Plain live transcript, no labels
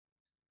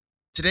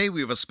Today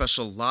we have a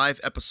special live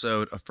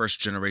episode of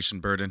First Generation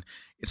Burden.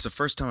 It's the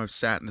first time I've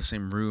sat in the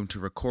same room to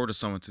record with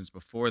someone since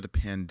before the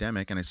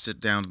pandemic, and I sit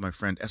down with my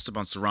friend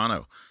Esteban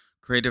Serrano,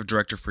 creative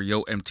director for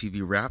Yo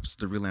MTV Raps,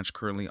 the relaunch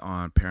currently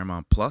on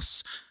Paramount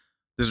Plus.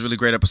 This is a really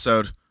great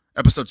episode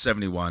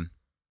 71.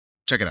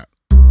 Check it out.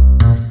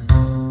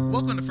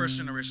 Welcome to First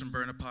Generation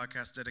Burden, a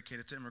podcast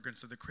dedicated to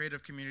immigrants of the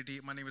creative community.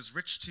 My name is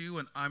Rich Tu,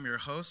 and I'm your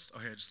host. Oh,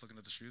 hey, just looking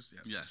at the shoes?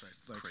 Yeah,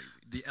 yes, that's right. Like crazy.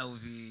 The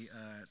LV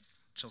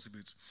Chelsea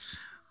boots,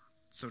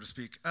 so to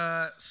speak.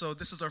 So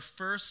this is our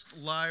first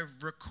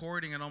live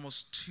recording in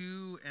almost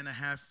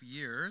 2.5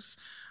 years.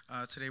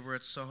 Today we're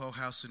at Soho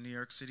House in New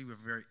York City. We have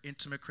a very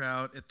intimate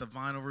crowd at the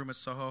Vinyl Room at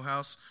Soho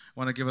House.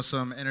 Want to give us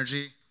some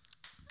energy?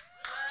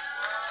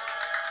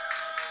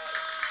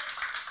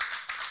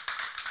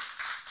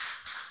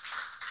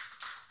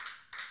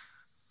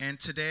 And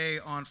today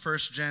on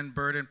First Gen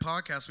Burden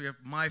Podcast, we have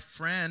my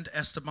friend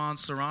Esteban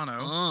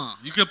Serrano.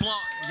 You can applaud.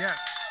 Yeah.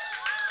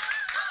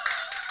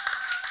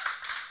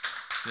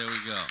 There we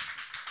go.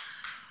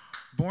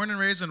 Born and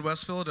raised in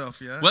West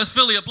Philadelphia. West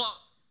Philly, applaud.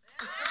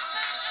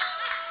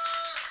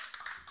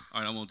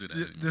 All right, I won't do that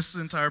anymore. This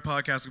entire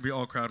podcast could be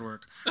all crowd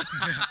work.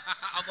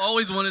 I've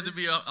always wanted to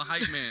be a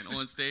hype man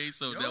on stage,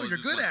 so that was you're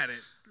just good fun. at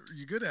it.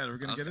 You're good at it. We're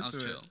going to get into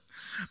chill.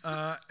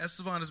 it.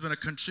 Esteban has been a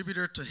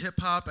contributor to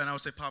hip-hop and I would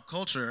say pop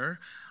culture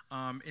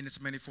in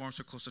its many forms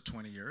for close to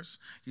 20 years.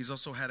 He's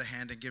also had a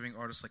hand in giving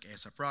artists like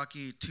A$AP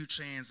Rocky, 2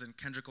 Chainz, and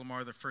Kendrick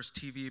Lamar their first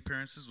TV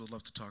appearances. We'd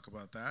love to talk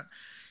about that.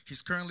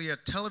 He's currently a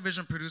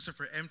television producer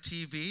for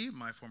MTV,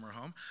 my former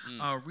home,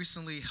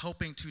 recently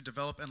helping to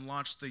develop and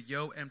launch the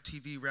Yo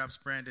MTV Raps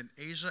brand in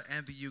Asia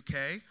and the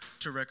UK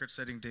to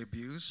record-setting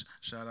debuts.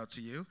 Shout out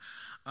to you.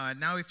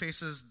 Now he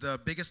faces the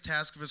biggest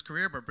task of his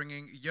career by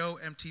bringing Yo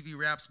MTV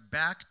Raps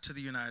back to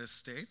the United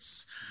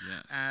States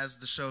as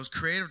the show's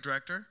creative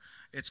director.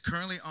 It's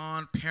currently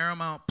on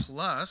Paramount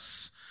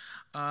Plus.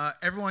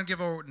 Everyone give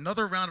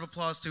another round of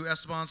applause to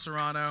Esteban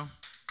Serrano.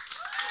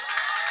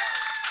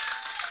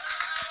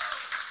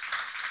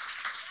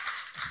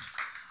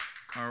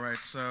 All right,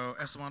 so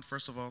Esteban,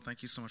 first of all,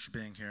 thank you so much for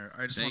being here.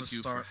 I just want to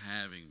start. Thank you for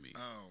having me.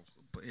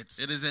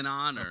 It is an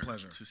honor a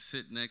pleasure to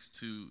sit next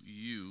to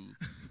you,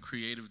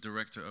 Creative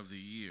Director of the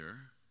Year.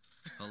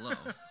 Hello.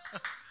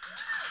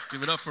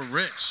 Give it up for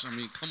Rich. I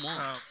mean, come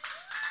on.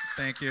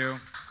 Thank you.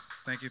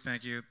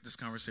 This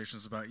conversation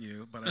is about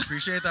you, but I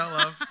appreciate that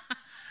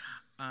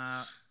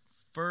love.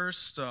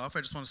 First off, I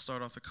just want to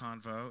start off the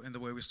convo in the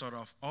way we start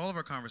off all of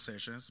our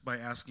conversations by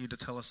asking you to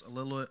tell us a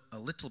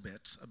little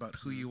bit about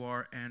who you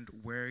are and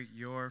where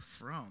you're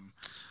from.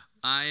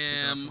 I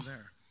am,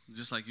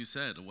 just like you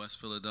said,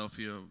 West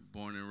Philadelphia,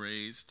 born and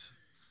raised.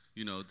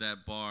 You know,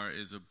 that bar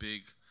is a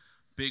big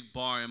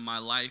bar in my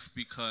life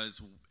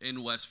because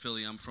in West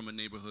Philly, I'm from a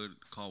neighborhood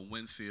called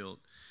Winfield,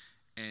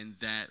 and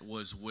that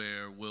was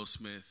where Will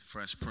Smith,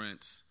 Fresh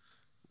Prince,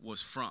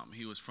 was from.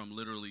 He was from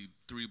literally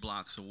 3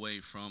 blocks away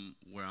from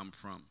where I'm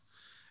from.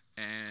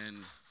 And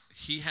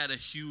he had a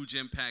huge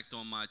impact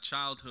on my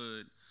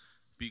childhood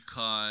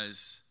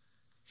because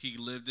he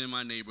lived in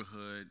my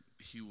neighborhood.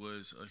 He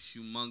was a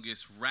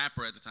humongous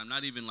rapper at the time,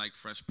 not even like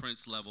Fresh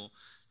Prince level,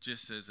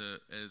 just as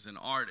an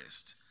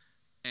artist.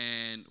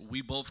 And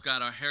we both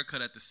got our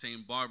haircut at the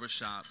same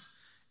barbershop.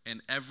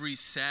 And every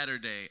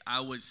Saturday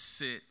I would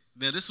sit.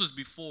 Now this was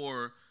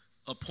before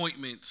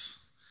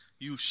appointments.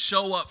 You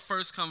show up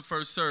first come,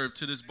 first serve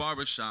to this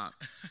barbershop,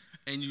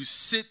 and you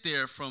sit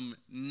there from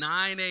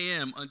 9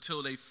 a.m.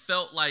 until they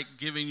felt like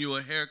giving you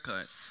a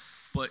haircut.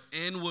 But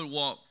in would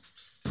walk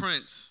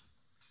Prince,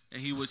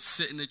 and he would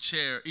sit in the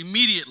chair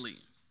immediately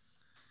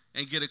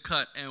and get a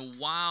cut. And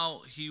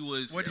while he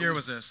was... What year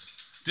was this?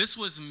 This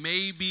was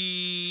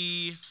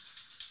maybe...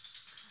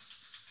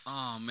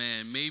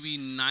 maybe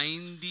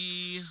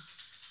 90...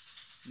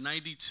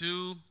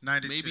 92,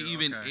 maybe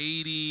even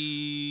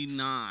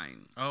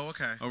 89. Oh,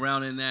 okay.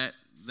 Around in that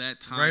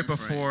time right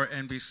before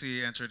frame.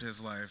 NBC entered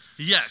his life.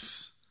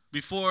 Yes.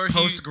 Before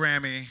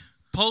Post-Grammy.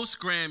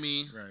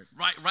 Post-Grammy.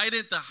 Right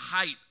at the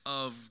height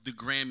of the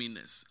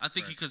Gramminess. I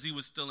think because he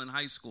was still in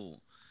high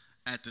school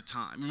at the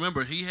time.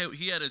 Remember, he had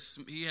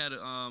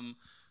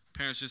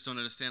parents just don't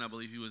understand, I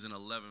believe he was in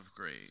 11th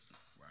grade.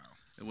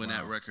 When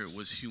that record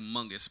was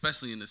humongous,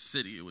 especially in the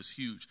city, it was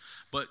huge.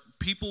 But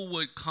people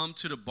would come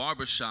to the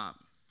barbershop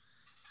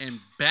and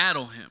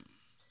battle him.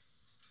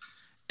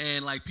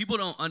 And like people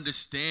don't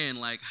understand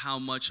like how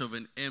much of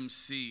an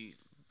MC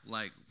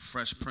like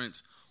Fresh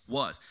Prince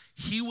was.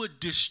 He would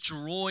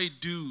destroy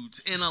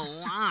dudes in a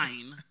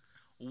line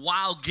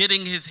while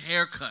getting his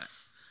haircut.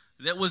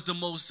 That was the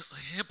most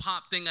hip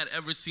hop thing I'd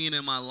ever seen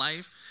in my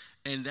life.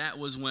 And that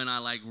was when I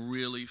like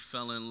really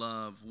fell in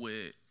love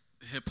with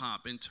hip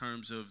hop in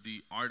terms of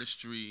the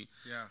artistry,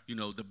 you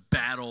know, the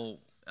battle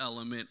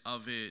element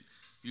of it,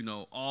 you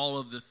know, all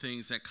of the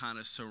things that kind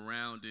of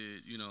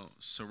surrounded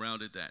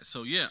that.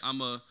 So yeah,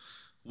 I'm a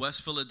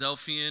West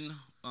Philadelphian.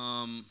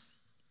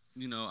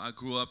 You know, I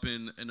grew up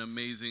in an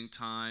amazing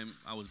time.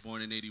 I was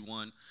born in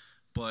 81,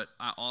 but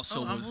I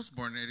also I was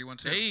born in 81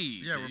 too. Hey,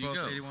 yeah, we're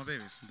both 81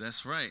 babies.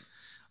 That's right.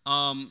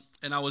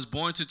 And I was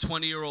born to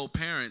 20-year-old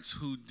parents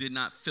who did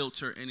not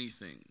filter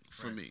anything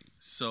for me.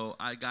 So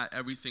I got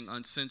everything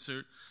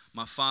uncensored.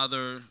 My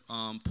father,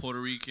 Puerto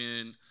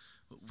Rican,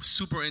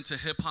 super into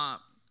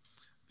hip-hop,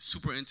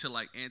 super into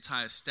like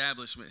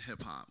anti-establishment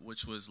hip-hop,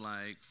 which was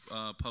like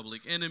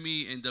Public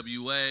Enemy,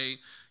 NWA,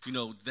 you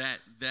know, that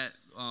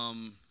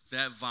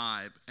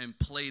vibe, and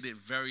played it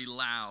very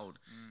loud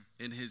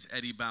in his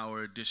Eddie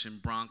Bauer edition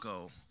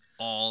Bronco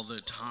all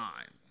the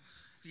time.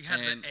 He had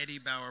the Eddie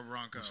Bauer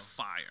Bronco. It was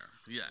fire,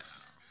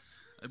 yes.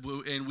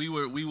 Wow. And we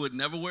would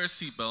never wear a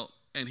seatbelt,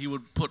 and he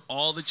would put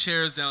all the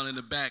chairs down in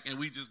the back, and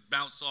we just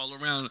bounced all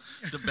around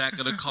the back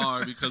of the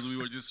car because we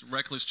were just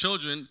reckless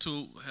children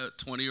to a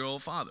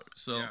 20-year-old father.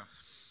 So,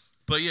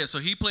 But yeah, so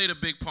he played a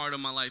big part of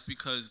my life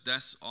because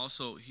that's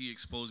also, he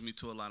exposed me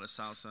to a lot of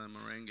salsa and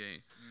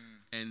merengue.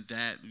 And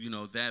that, you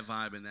know, that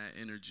vibe and that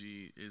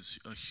energy is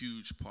a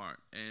huge part.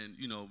 And,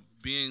 you know,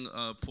 being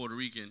Puerto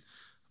Rican,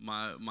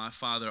 my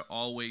father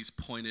always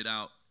pointed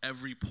out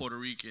every Puerto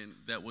Rican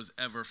that was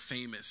ever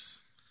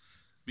famous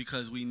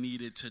because we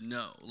needed to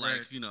know.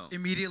 Like, you know.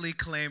 Immediately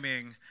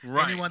claiming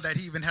anyone that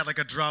he even had like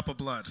a drop of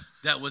blood.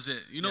 That was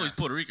it. You know he's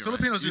Puerto Rican,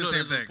 Filipinos do the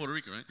same thing. Puerto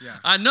Rican, right? Yeah.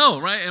 I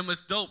know, right? And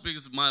it's dope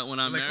because when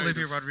I like married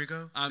Olivia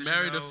Rodrigo? I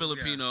married a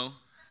Filipino,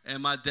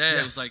 and my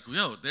dad was like,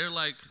 yo, they're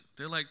like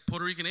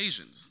Puerto Rican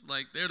Asians.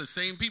 Like, they're the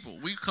same people.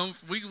 We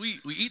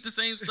eat the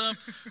same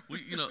stuff.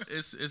 You know,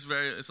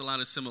 it's a lot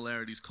of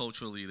similarities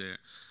culturally there.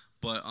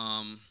 But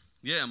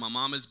yeah, my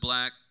mom is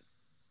black.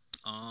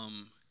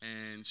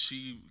 And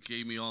she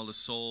gave me all the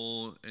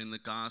soul and the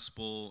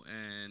gospel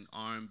and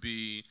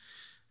R&B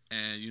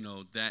and, you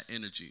know, that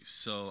energy.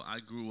 So I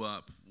grew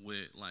up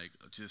with like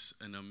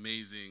just an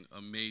amazing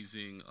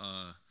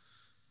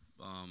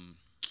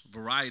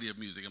variety of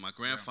music. And my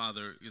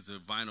grandfather is a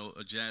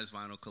jazz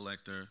vinyl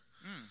collector.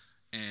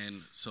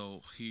 And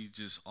so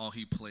all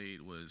he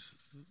played was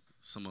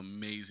some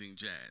amazing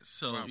jazz.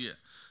 So yeah.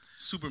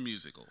 Super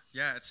musical.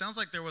 Yeah, it sounds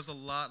like there was a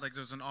lot, like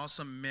there's an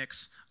awesome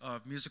mix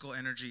of musical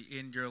energy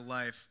in your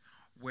life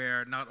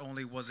where not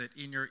only was it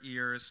in your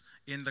ears,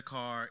 in the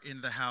car,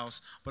 in the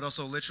house, but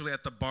also literally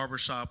at the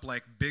barbershop,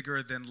 like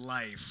bigger than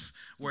life,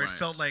 where it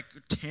felt like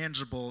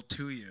tangible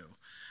to you.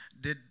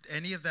 Did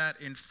any of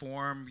that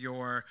inform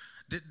your,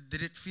 did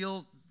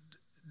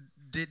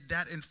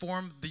that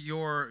inform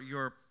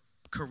your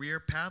career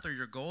path or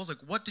your goals?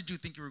 Like, what did you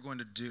think you were going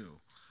to do?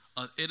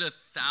 It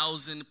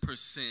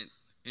 1,000%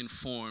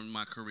 informed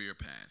my career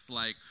path.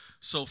 Like,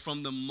 so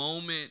from the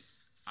moment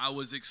I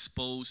was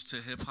exposed to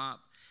hip hop,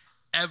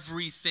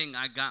 everything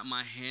I got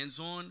my hands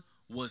on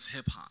was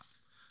hip hop.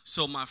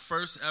 So my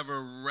first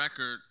ever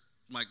record,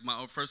 like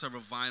my first ever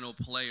vinyl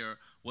player,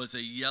 was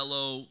a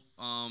yellow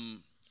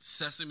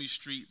Sesame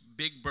Street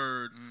Big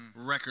Bird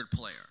record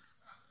player.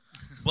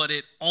 But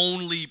it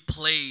only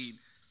played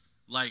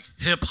like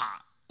hip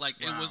hop. Like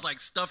it was like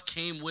stuff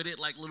came with it,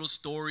 like little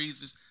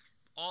stories. Just,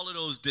 all of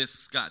those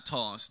discs got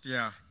tossed.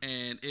 Yeah.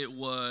 And it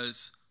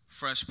was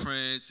Fresh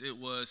Prince, it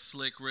was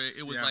Slick Rick,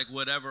 it was like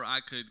whatever I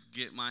could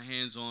get my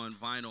hands on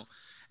vinyl.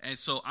 And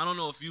so I don't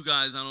know if you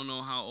guys, I don't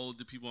know how old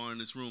the people are in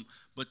this room,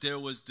 but there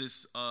was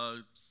this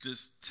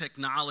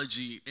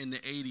technology in the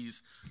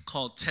 80s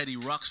called Teddy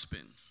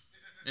Ruxpin.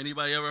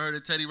 Anybody ever heard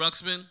of Teddy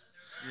Ruxpin?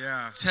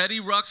 Yeah. Teddy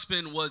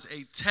Ruxpin was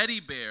a teddy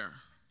bear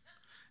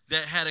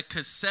that had a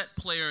cassette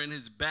player in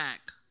his back,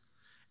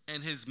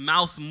 and his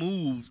mouth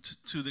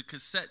moved to the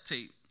cassette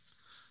tape.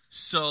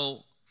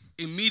 So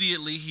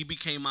immediately he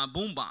became my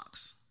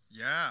boombox.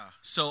 Yeah.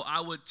 So I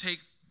would take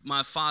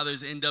my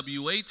father's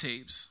NWA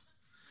tapes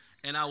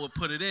and I would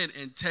put it in,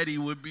 and Teddy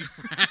would be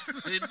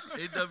rapping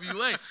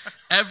NWA.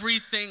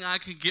 Everything I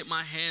could get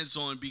my hands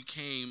on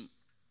became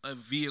a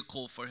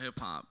vehicle for hip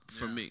hop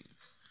for me.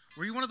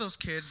 Were you one of those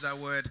kids that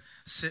would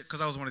sit,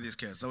 because I was one of these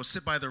kids, that would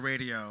sit by the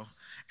radio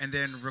and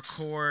then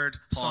record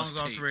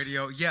songs off the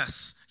radio?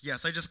 Yes.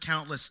 I just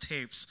countless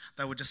tapes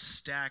that would just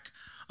stack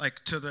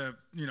like to the,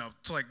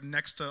 to like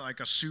next to like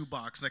a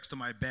shoebox next to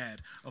my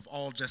bed of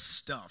all just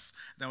stuff.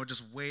 That would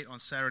just wait on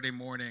Saturday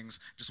mornings,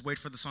 just wait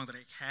for the song that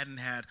I hadn't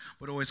had,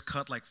 but always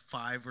cut like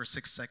 5 or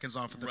 6 seconds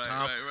off at the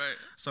top. Right.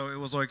 So it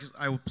was like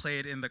I would play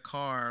it in the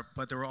car,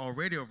 but they were all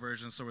radio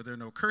versions, so there were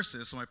no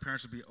curses, so my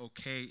parents would be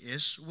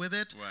okay-ish with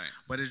it. Right.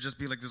 But it'd just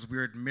be like this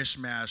weird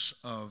mishmash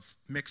of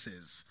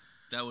mixes.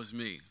 That was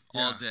me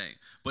all day.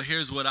 But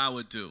here's what I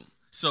would do.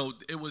 So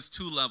it was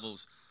 2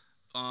 levels.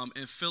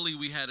 In Philly,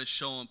 we had a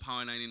show on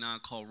Power 99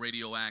 called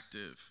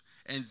Radioactive.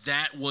 And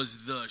that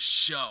was the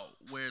show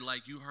where,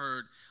 like, you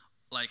heard,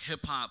 like,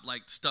 hip-hop,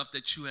 like, stuff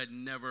that you had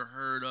never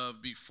heard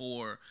of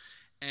before.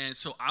 And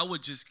so I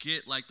would just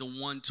get, like, the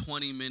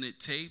 120-minute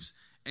tapes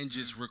and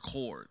just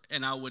record.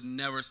 And I would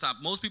never stop.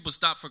 Most people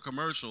stop for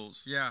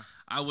commercials. Yeah.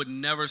 I would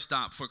never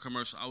stop for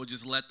commercial. I would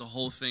just let the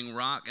whole thing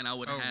rock, and I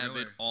would have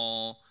it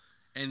all.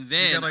 And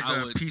then you get, like,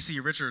 the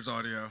PC Richards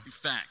audio.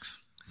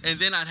 Facts. And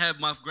then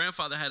my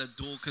grandfather had a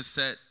dual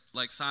cassette,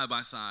 like side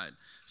by side.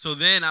 So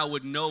then I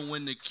would know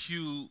when to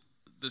cue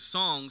the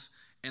songs,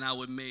 and I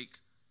would make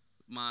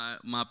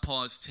my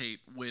pause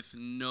tape with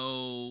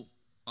no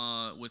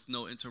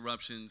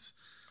interruptions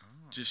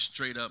just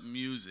straight up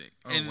music.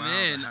 Oh, and wow,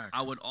 then the heck.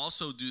 I would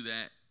also do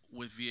that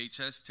with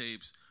VHS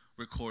tapes,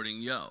 recording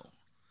Yo.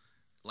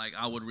 Like,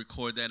 I would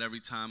record that every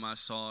time I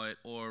saw it,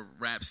 or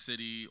Rap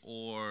City,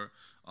 or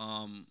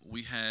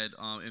we had,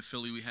 in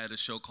Philly, we had a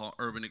show called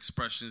Urban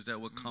Expressions that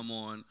would come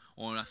on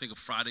I think,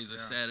 Fridays or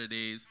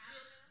Saturdays,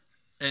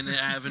 and the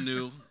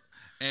Avenue.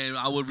 And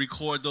I would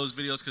record those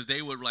videos because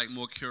they were, like,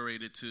 more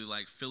curated to,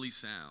 like, Philly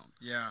sound.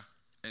 Yeah.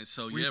 And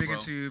so, Were you big bro.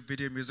 into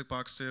Video Music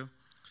Box, too?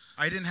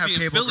 I didn't have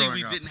cable in Philly, growing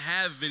we up. didn't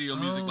have Video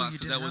Music Box,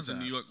 because that was a that.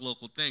 New York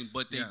local thing.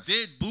 But they Yes.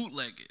 did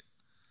bootleg it.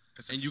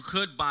 That's And you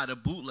could buy the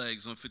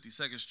bootlegs on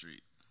 52nd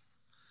Street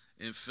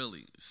in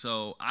Philly.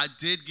 So I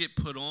did get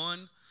put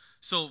on.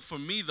 So for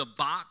me, the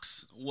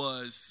box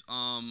was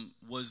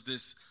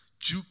this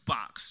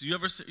jukebox. You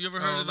ever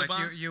heard of the like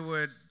box? you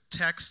would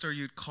text or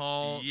you'd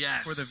call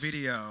Yes. for the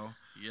video.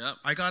 Yep.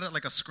 I got it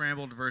like a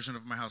scrambled version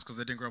of my house because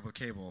I didn't grow up with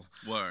cable.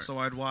 Word. So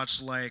I'd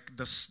watch like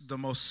the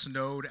most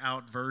snowed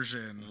out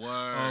version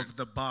Word. of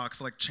the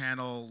box, like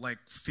channel like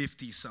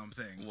 50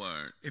 something.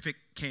 Word. If it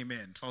came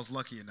in, if I was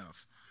lucky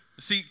enough.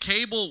 See,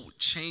 cable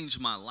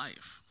changed my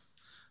life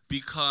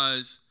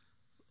because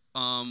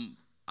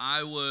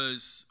I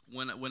was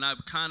when I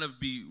kind of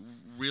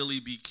really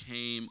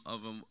became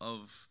of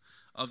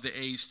the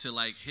age to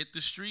like hit the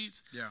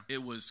streets. Yeah.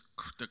 It was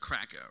the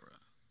crack era.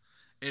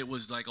 It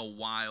was like a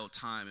wild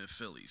time in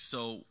Philly.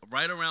 So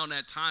right around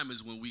that time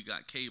is when we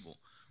got cable,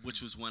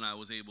 which was when I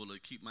was able to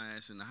keep my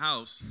ass in the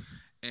house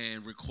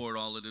and record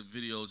all of the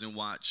videos and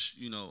watch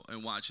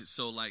it.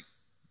 So like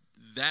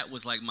that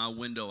was like my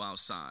window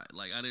outside.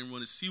 Like I didn't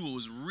want to see what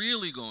was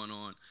really going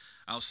on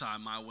outside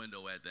my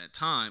window at that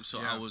time.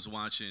 So Yeah. I was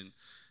watching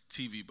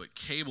TV, but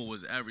cable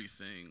was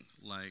everything.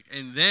 Like,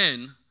 and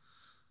then,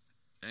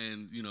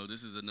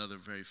 this is another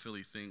very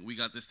Philly thing. We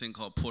got this thing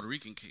called Puerto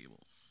Rican cable,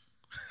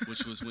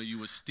 which was when you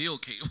would steal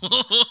cable.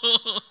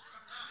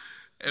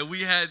 And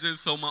we had this,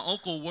 so my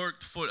uncle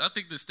worked for, I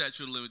think the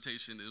statute of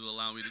limitation will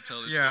allow me to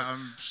tell this Yeah, story.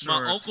 I'm sure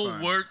My it's uncle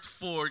fine. worked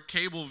for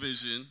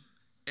Cablevision,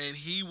 and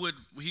he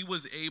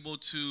was able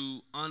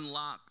to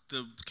unlock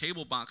the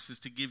cable boxes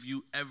to give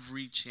you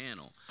every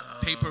channel.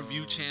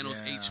 Pay-per-view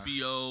channels, yeah.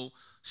 HBO,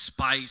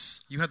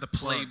 Spice, You had the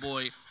plug.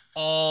 Playboy,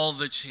 all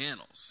the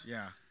channels.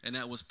 Yeah, And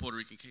that was Puerto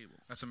Rican cable.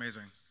 that's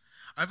amazing.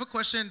 I have a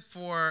question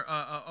for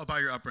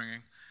about your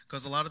upbringing,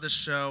 because a lot of this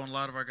show and a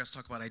lot of our guests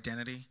talk about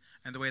identity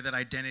and the way that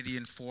identity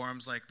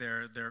informs like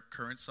their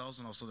current selves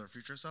and also their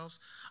future selves.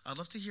 I'd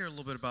love to hear a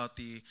little bit about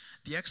the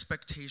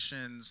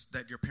expectations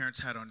that your parents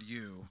had on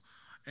you,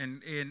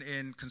 and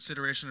in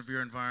consideration of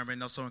your environment,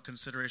 and also in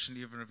consideration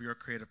even of your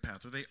creative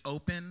path. Were they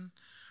open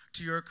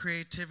to your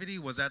creativity?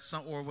 Was that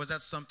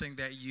something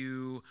that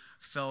you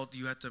felt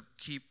you had to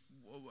keep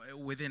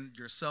within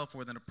yourself or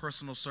within a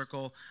personal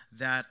circle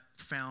that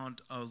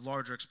found a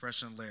larger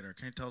expression later?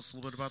 Can you tell us a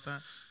little bit about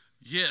that?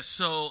 Yeah,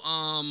 so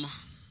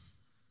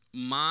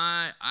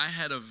I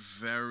had a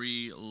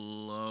very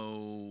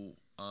low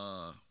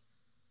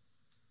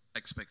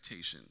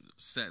expectation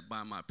set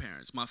by my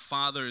parents. My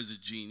father is a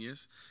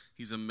genius.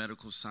 He's a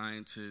medical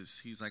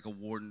scientist. He's like a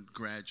Wharton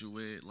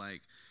graduate.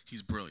 Like,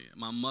 he's brilliant.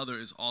 My mother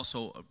is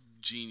also a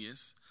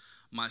genius.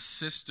 My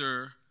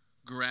sister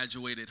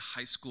graduated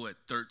high school at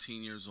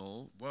 13 years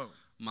old. Whoa.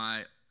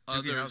 My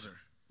Doogie Howser.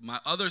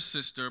 other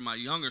sister, my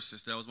younger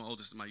sister, that was my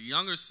oldest. My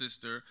younger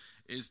sister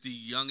is the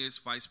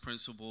youngest vice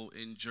principal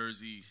in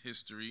Jersey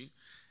history,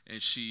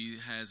 and she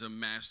has a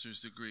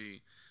master's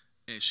degree,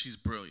 and she's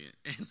brilliant.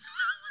 And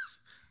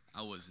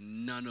I was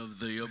none of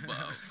the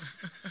above.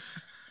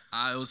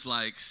 I was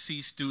like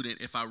C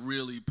student if I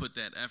really put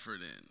that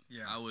effort in.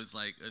 Yeah. I was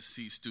like a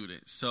C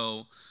student.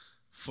 So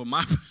for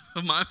my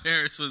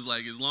parents was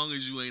like, as long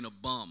as you ain't a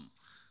bum,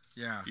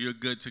 Yeah. you're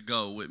good to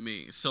go with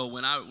me. So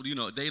when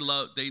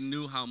they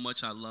knew how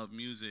much I love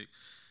music.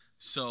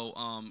 So,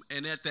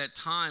 and at that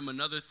time,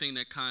 another thing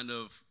that kind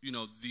of,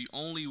 the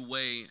only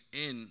way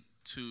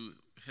into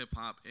hip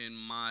hop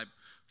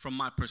from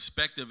my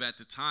perspective at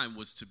the time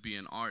was to be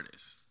an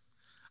artist.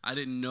 I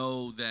didn't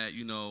know that,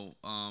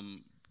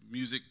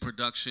 music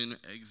production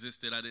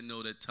existed. I didn't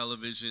know that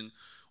television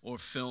or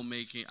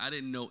filmmaking, I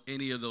didn't know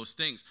any of those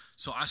things.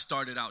 So I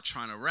started out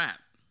trying to rap.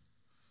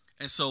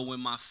 And so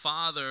when my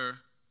father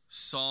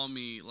saw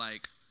me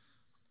like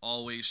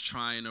always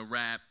trying to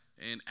rap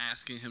and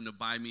asking him to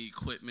buy me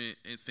equipment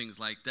and things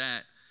like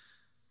that,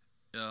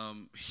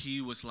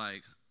 he was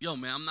like, yo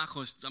man, I'm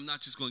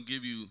not just gonna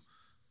give you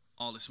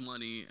all this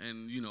money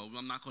and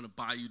I'm not gonna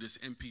buy you this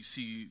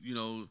MPC,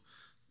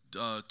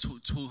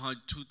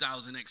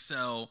 2000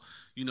 XL,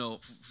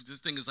 this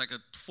thing is like a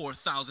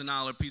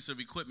 $4,000 piece of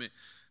equipment.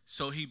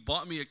 So he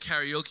bought me a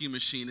karaoke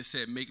machine that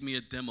said, make me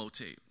a demo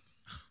tape.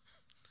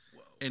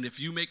 And if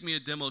you make me a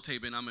demo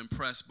tape and I'm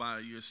impressed by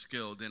your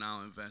skill, then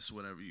I'll invest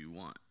whatever you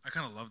want. I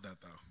kind of love that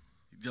though.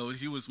 Yo,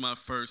 he was my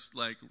first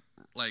like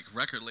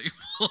record label.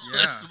 Yeah.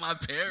 That's my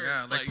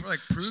parents. Yeah, like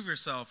prove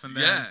yourself and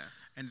then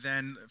and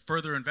then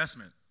further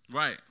investment.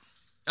 Right.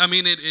 I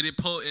mean,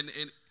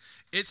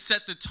 it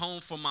set the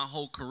tone for my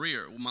whole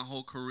career. My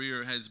whole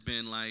career has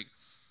been like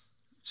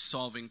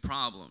solving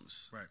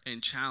problems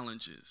and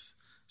challenges.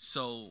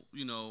 So,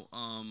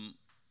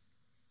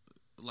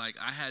 like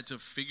I had to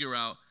figure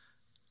out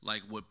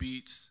like what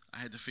beats. I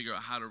had to figure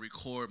out how to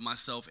record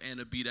myself and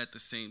a beat at the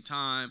same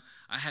time.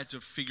 I had to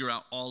figure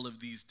out all of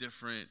these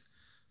different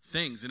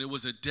things, and it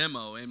was a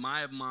demo. In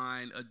my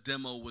mind, a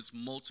demo was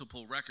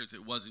multiple records.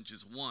 It wasn't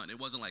just one. It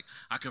wasn't like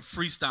I could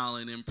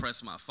freestyle and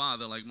impress my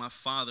father. Like my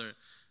father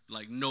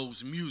like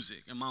knows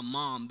music, and my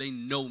mom, they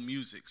know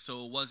music.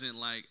 So it wasn't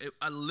like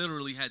I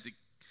literally had to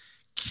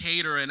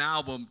cater an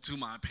album to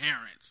my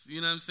parents.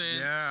 You know what I'm saying?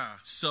 Yeah.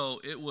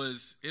 So it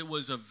was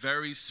a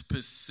very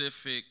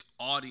specific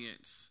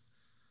audience.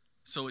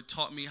 So it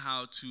taught me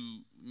how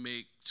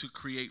to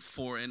create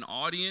for an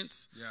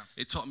audience. Yeah.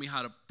 It taught me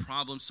how to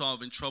problem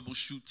solve and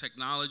troubleshoot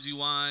technology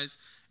wise,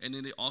 and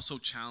then it also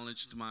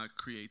challenged my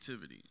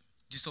creativity.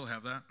 Do you still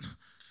have that?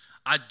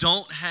 I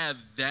don't have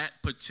that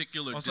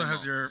particular also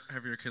demo.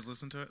 Have your kids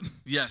listened to it?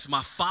 Yes,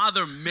 my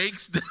father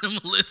makes them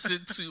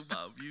listen to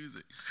my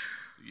music.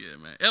 Yeah,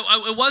 man.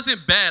 It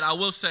wasn't bad. I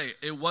will say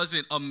it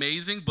wasn't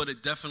amazing, but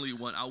it definitely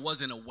went. I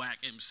wasn't a whack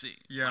MC.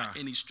 Yeah.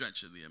 By any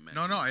stretch of the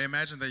imagination. No. I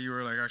imagine that you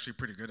were like actually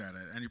pretty good at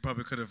it, and you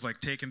probably could have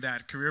like taken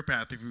that career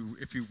path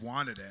if you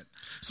wanted it.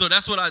 So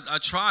that's what I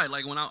tried.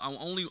 Like when I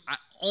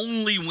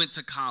only went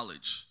to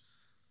college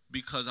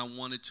because I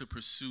wanted to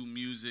pursue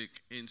music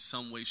in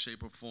some way,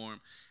 shape, or form,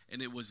 and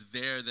it was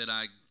there that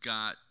I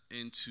got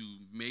into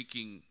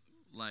making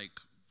like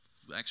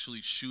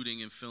actually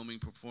shooting and filming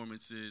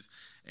performances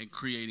and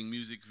creating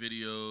music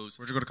videos.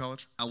 Where'd you go to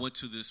college? I went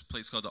to this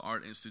place called the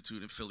Art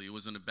Institute in Philly. It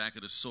was on the back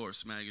of the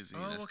Source magazine.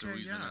 Oh, That's okay, the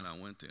reason yeah. that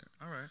I went there.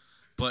 All right.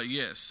 But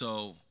yeah,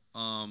 so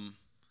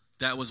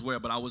that was where.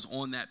 But I was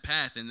on that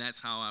path, and that's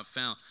how I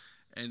found.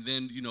 And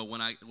then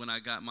when I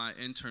got my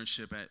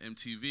internship at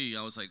MTV,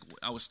 I was like,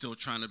 I was still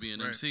trying to be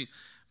an MC,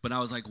 but I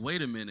was like,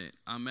 wait a minute,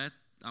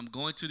 I'm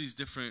going to these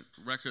different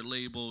record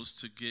labels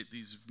to get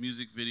these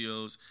music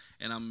videos,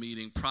 and I'm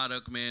meeting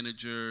product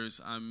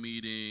managers. I'm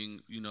meeting,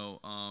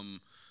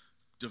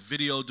 the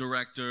video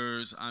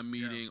directors. I'm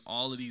meeting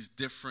all of these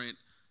different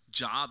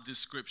job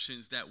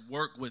descriptions that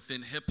work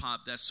within hip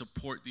hop that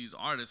support these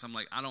artists. I'm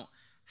like, I don't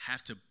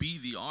have to be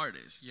the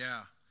artist.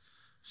 Yeah.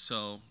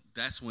 So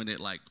that's when it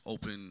like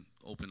opened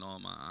all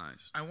my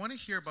eyes. I want to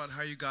hear about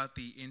how you got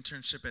the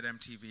internship at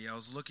MTV. I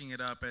was looking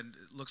it up, and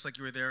it looks like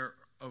you were there.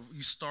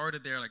 You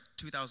started there like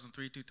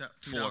 2003,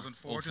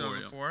 2004,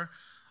 2004.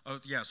 Oh,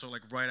 yeah, so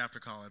like right after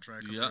college,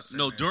 right? Yeah.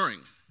 No, during.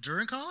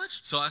 During college?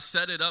 So I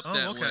set it up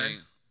that way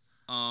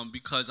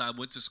because I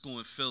went to school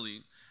in Philly,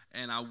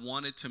 and I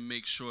wanted to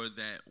make sure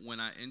that when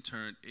I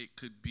interned, it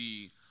could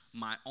be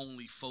my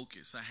only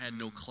focus. I had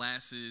no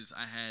classes.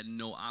 I had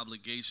no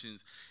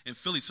obligations in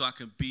Philly, so I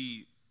could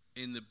be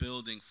in the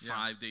building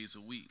 5 days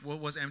a week. What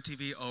was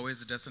MTV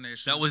always the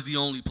destination? That was the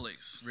only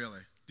place. Really?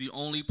 The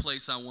only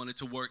place I wanted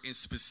to work, and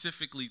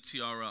specifically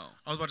TRL.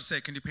 I was about to say,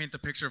 can you paint the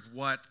picture of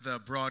what the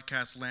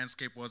broadcast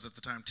landscape was at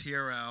the time?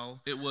 TRL.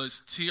 It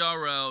was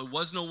TRL. It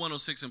was no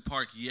 106 in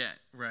Park yet.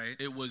 Right.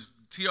 It was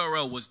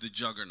TRL was the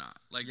juggernaut.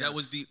 Like that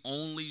was the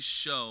only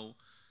show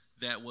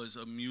that was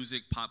a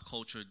music pop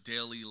culture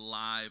daily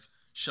live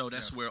show.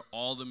 That's where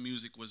all the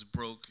music was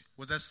broke.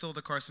 Was that still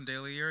the Carson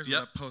Daly years? Yep.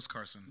 Or was that post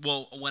Carson?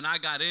 Well, when I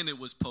got in, it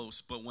was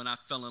post, but when I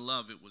fell in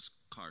love, it was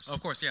Carson. Oh,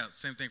 of course, yeah.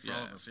 Same thing for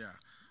all of us, yeah.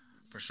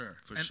 For sure.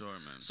 For sure,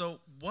 man. So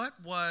what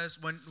was,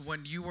 when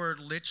you were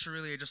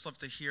literally, I just love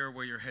to hear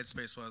where your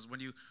headspace was,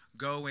 when you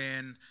go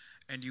in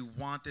and you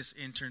want this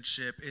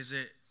internship, is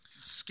it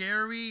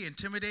scary,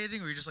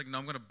 intimidating, or you're just like, no,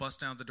 I'm going to bust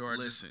down the door.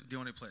 Listen, this is the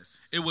only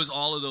place? It was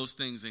all of those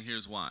things, and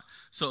here's why.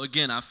 So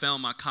again, I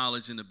found my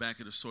college in the back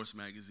of the Source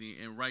magazine,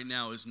 and right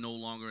now it's no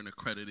longer an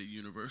accredited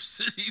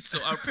university, so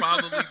I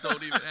probably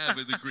don't even have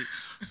a degree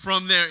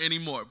from there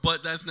anymore,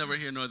 but that's never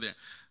here nor there.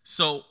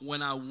 So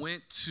when I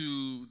went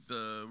to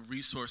the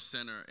resource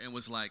center and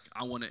was like,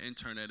 I want to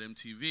intern at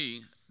MTV,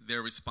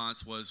 their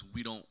response was,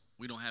 we don't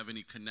have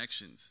any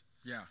connections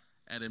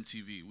at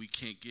MTV. We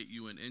can't get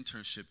you an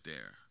internship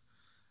there.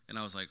 And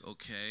I was like,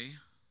 okay,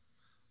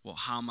 well,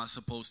 how am I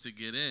supposed to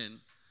get in?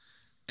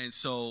 And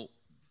so,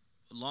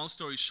 long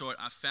story short,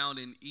 I found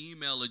an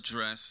email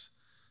address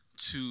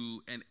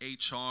to an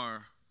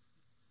HR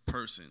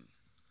person.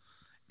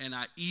 And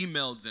I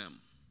emailed them,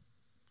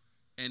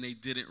 and they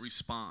didn't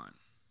respond.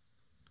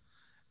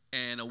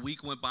 And a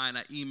week went by, and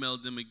I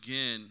emailed them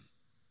again,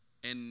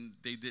 and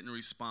they didn't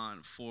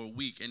respond for a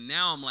week. And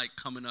now I'm like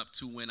coming up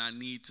to when I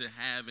need to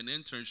have an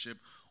internship,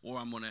 or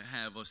I'm going to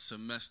have a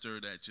semester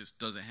that just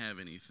doesn't have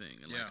anything.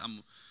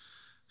 And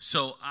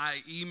so I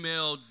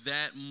emailed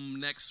that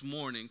next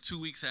morning, 2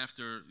 weeks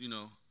after,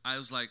 I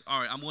was like, all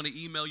right, I'm going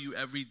to email you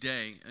every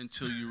day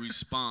until you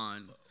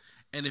respond.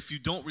 And if you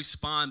don't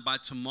respond by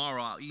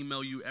tomorrow, I'll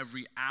email you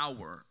every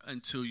hour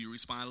until you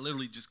respond. I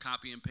literally just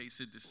copy and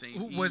pasted the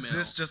same email. Was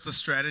this just a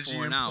strategy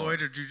you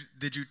employed, or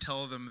did you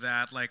tell them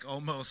that, like,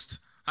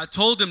 almost? I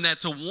told them that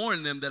to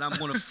warn them that I'm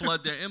going to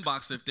flood their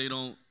inbox if they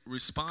don't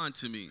respond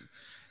to me.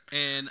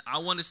 And I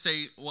want to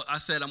say, I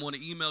said I'm going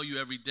to email you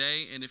every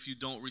day, and if you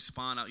don't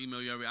respond, I'll email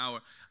you every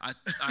hour. I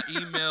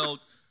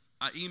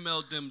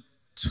emailed them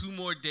 2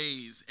 more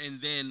days, and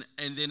then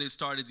it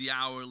started the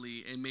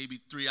hourly, and maybe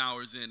 3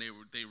 hours in,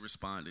 they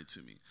responded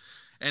to me.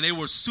 And they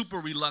were super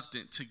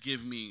reluctant to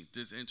give me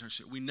this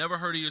internship. We never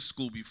heard of your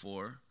school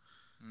before.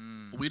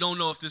 We don't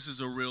know if this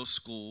is a real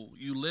school.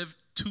 You live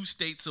 2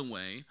 states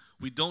away.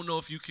 We don't know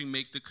if you can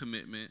make the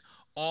commitment.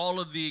 All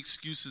of the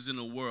excuses in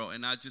the world.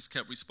 And I just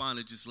kept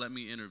responding, just let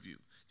me interview.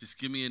 Just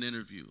give me an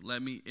interview.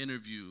 Let me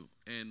interview.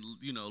 And,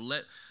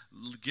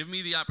 give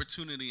me the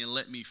opportunity and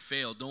let me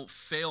fail. Don't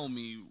fail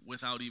me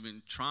without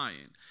even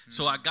trying.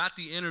 So I got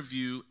the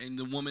interview, and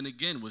the woman,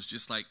 again, was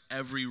just like,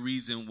 every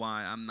reason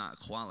why I'm not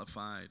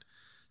qualified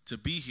to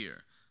be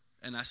here.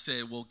 And I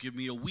said, well, give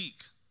me a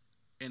week.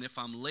 And if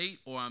I'm late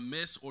or I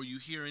miss or you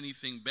hear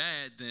anything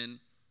bad, then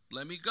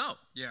let me go.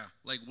 Yeah.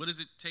 Like, what does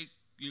it take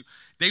you?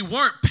 They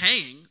weren't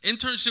paying.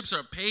 Internships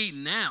are paid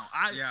now.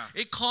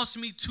 It cost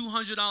me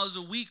 $200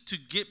 a week to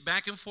get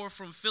back and forth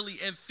from Philly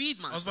and feed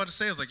myself. I was about to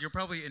say, it's like you're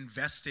probably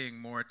investing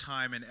more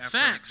time and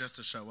effort just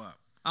to show up.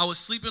 I was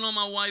sleeping on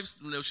my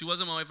wife's, no, she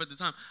wasn't my wife at the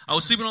time. I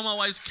was sleeping on my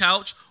wife's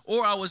couch,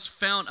 or I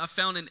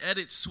found an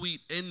edit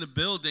suite in the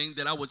building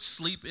that I would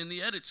sleep in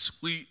the edit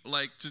suite,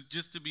 like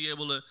just to be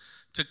able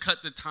to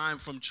cut the time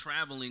from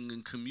traveling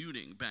and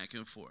commuting back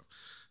and forth.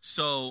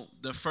 So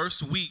the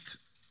first week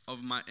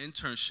of my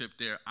internship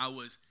there, I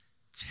was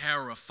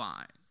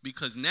terrified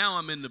because now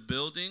I'm in the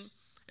building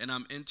and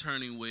I'm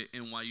interning with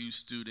NYU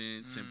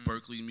students and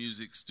Berkeley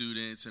music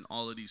students and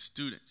all of these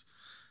students.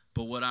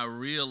 But what I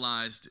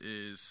realized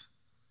is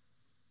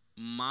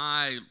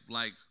my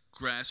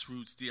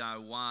grassroots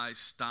DIY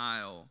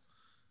style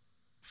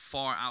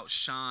far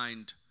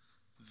outshined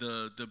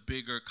the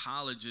bigger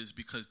colleges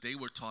because they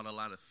were taught a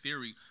lot of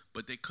theory,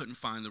 but they couldn't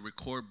find the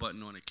record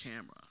button on a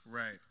camera.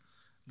 Right.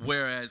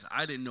 Whereas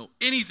I didn't know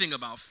anything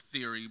about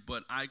theory,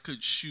 but I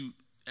could shoot,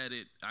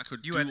 edit, I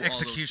could do all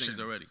those things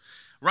already.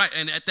 Right,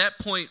 and at that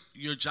point,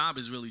 your job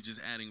is really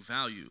just adding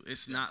value.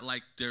 It's not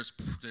like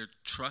they're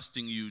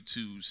trusting you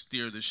to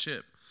steer the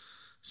ship.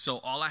 So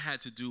all I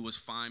had to do was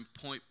find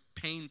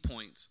pain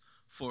points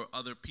for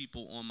other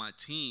people on my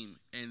team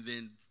and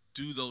then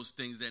do those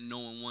things that no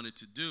one wanted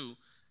to do,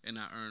 and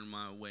I earned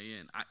my way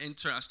in.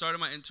 I started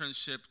my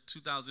internship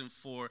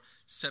 2004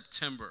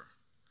 September,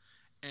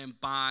 and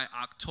by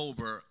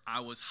October I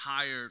was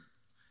hired,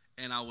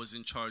 and I was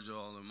in charge of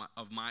all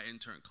of my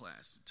intern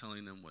class,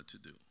 telling them what to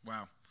do.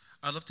 Wow,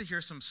 I'd love to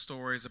hear some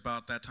stories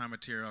about that time of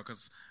TRL,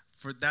 because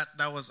for that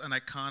was an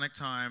iconic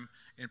time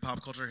in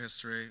pop culture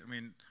history. I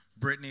mean,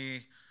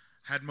 Britney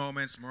had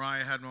moments,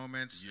 Mariah had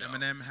moments,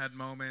 Eminem had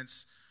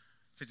moments,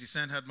 50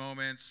 Cent had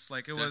moments.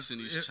 Like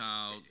Destiny's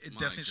Child,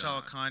 Destiny's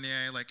Child,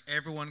 Kanye. Like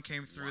everyone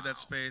came through that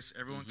space.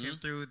 Everyone came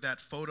through that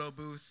photo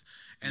booth,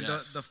 and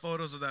the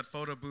photos of that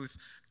photo booth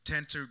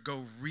tend to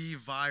go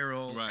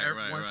re-viral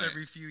once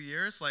every few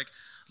years. Like,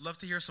 love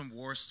to hear some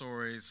war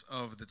stories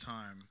of the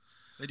time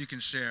that you can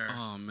share.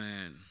 Oh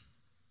man,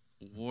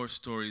 war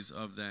stories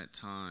of that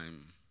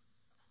time.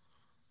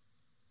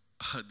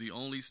 The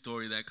only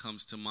story that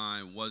comes to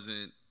mind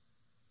wasn't.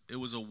 It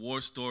was a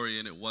war story,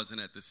 and it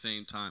wasn't at the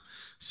same time.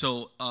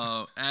 So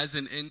as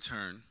an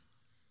intern,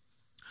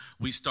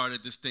 we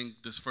started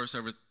this first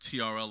ever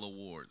TRL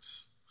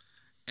Awards.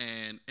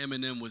 And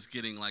Eminem was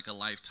getting like a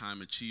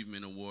Lifetime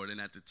Achievement Award.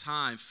 And at the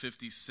time,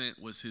 50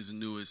 Cent was his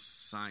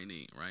newest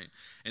signee, right?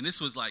 And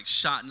this was like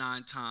shot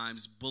 9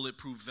 times,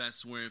 bulletproof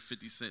vest wearing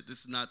 50 Cent.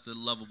 This is not the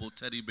lovable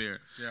teddy bear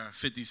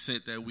 50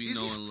 Cent that we know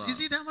and love. Is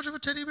he that much of a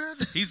teddy bear?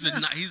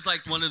 He's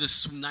like one of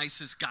the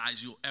nicest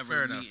guys you'll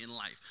ever meet in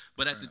life.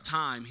 But at the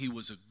time, he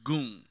was a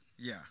goon.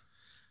 Yeah.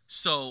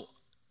 So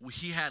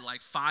he had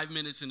like 5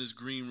 minutes in his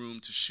green room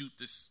to shoot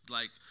this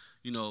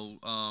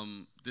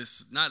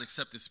this not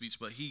acceptance speech,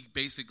 but he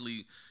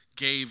basically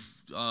gave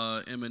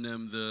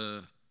Eminem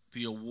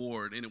the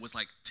award, and it was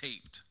like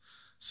taped.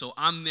 So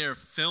I'm there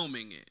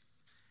filming it,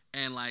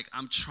 and like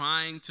I'm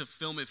trying to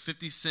film it.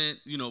 50 Cent,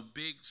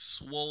 big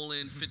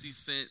swollen 50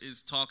 Cent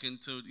is talking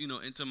to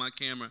into my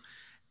camera,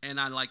 and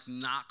I like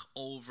knock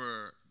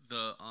over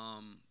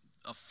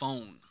a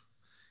phone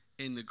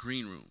in the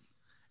green room.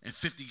 And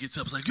 50 gets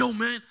up, is like, yo,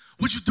 man,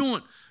 what you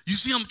doing? You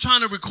see I'm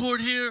trying to record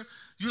here?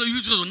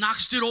 You just knock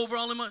shit over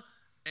all in my...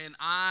 And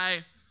I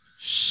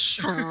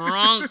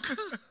shrunk.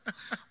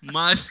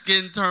 My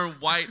skin turned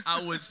white.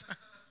 I was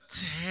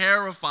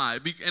terrified.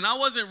 And I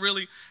wasn't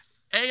really...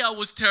 I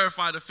was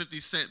terrified of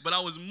 50 Cent, but I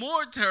was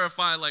more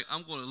terrified, like,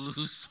 I'm going to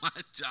lose my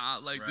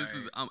job. Like,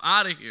 I'm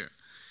out of here.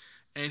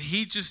 And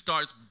he just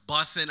starts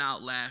busting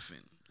out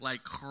laughing,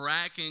 like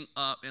cracking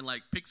up, and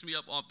like picks me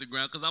up off the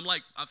ground, because I'm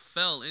like, I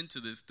fell into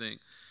this thing.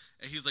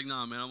 And he's like,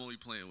 nah, man, I'm only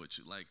playing with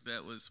you. Like,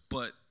 that was,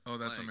 but. Oh,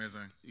 that's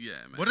amazing. Yeah,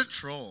 man. What a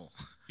troll.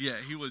 Yeah,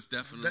 he was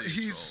definitely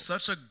He's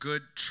such a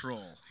good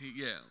troll.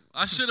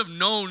 I should have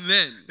known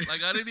then. Like,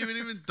 I didn't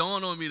even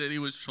dawn on me that he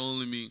was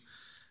trolling me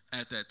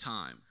at that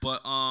time.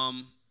 But,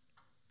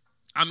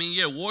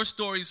 war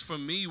stories for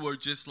me were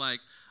just like,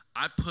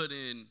 I put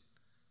in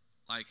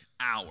like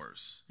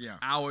hours. Yeah.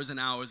 Hours and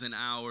hours and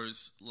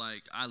hours.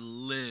 Like, I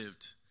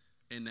lived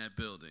in that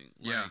building.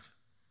 Like,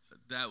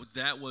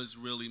 that was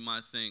really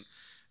my thing.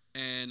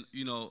 And,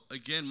 you know,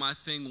 again, my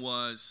thing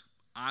was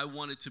I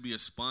wanted to be a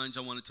sponge.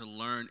 I wanted to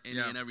learn any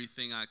and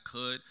everything I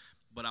could,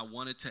 but I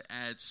wanted to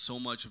add so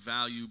much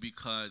value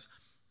because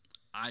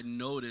I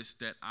noticed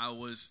that I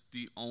was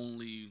the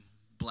only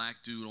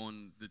black dude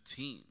on the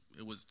team.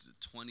 It was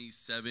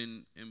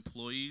 27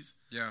 employees.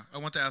 Yeah, I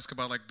want to ask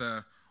about like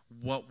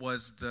what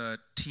was the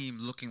team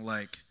looking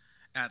like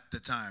at the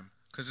time?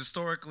 Because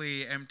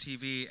historically,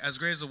 MTV, as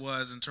great as it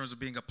was in terms of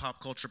being a pop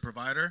culture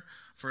provider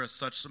for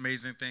such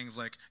amazing things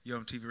like Yo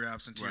MTV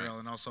Raps and TRL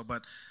and also,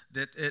 but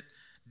that it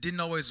didn't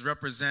always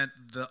represent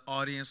the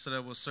audience that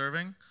it was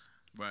serving.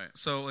 Right.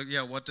 So, like,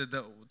 yeah,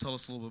 tell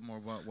us a little bit more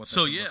about what that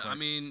So, looked like. I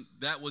mean,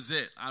 that was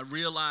it. I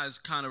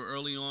realized kind of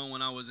early on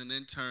when I was an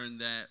intern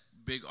that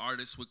big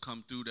artists would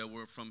come through that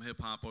were from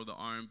hip-hop or the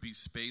R&B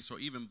space, or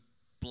even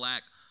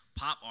black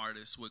pop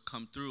artists would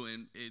come through,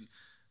 and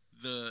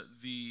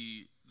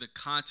the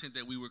content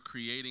that we were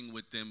creating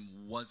with them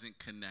wasn't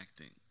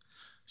connecting.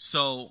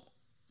 So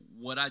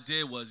what I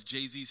did was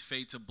Jay-Z's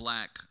Fade to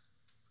Black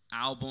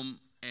album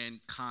and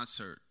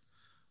concert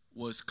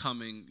was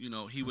coming, you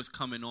know, he was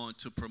coming on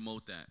to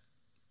promote that.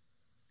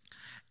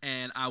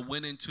 And I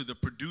went into the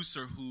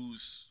producer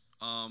whose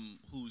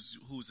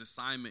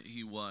assignment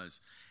he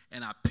was,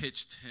 and I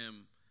pitched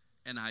him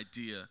an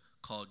idea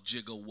called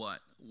Jigga What,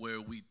 where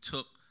we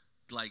took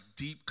like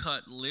deep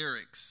cut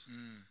lyrics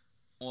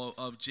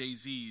of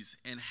Jay-Z's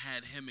and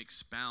had him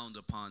expound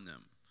upon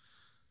them.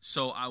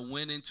 So I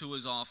went into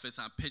his office,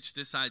 I pitched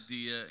this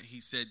idea,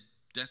 he said,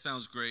 that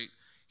sounds great.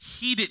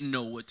 He didn't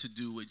know what to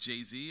do with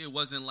Jay-Z. It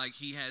wasn't like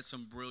he had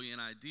some brilliant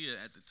idea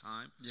at the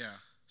time. Yeah.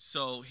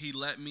 So he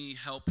let me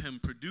help him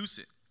produce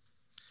it.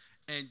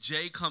 And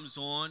Jay comes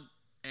on,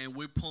 and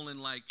we're pulling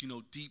like, you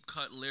know, deep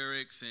cut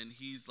lyrics, and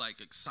he's like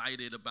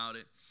excited about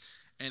it.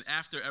 And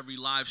after every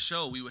live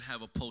show, we would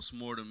have a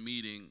post-mortem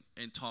meeting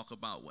and talk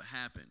about what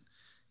happened.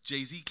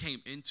 Jay-Z came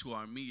into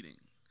our meeting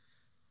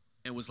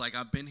and was like,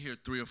 I've been here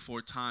 3 or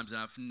 4 times,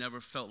 and I've never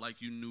felt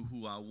like you knew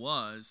who I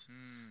was.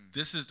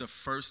 This is the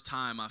first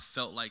time I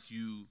felt like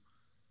you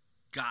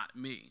got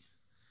me.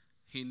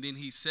 And then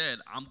he said,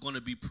 I'm going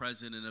to be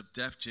president of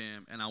Def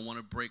Jam, and I want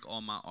to break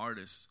all my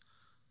artists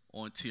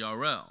on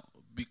TRL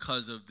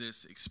because of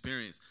this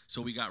experience.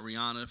 So we got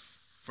Rihanna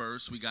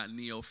first, we got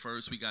Neo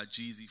first, we got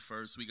Jeezy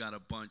first, we got a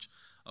bunch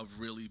of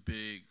really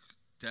big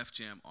Def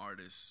Jam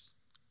artists,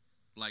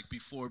 like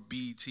before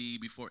BET,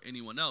 before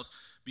anyone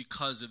else,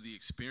 because of the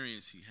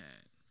experience he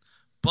had.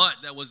 But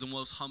that was the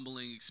most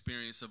humbling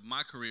experience of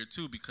my career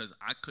too, because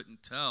I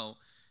couldn't tell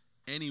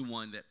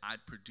anyone that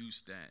I'd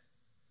produced that,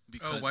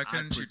 because why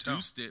couldn't I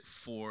produced it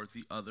for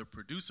the other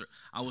producer.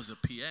 I was a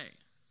PA.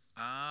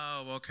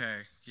 Oh, okay.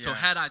 Yeah. So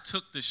had I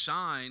took the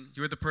shine,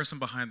 you were the person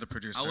behind the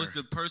producer. I was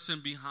the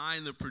person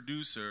behind the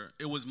producer.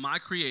 It was my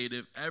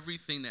creative.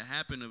 Everything that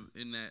happened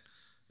in that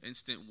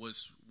instant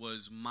was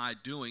my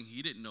doing.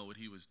 He didn't know what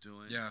he was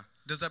doing. Yeah.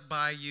 Does that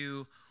buy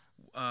you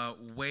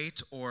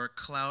weight or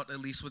clout, at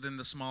least within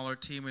the smaller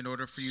team, in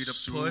order for you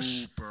to push?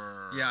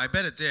 Super. Yeah, I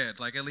bet it did.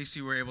 Like, at least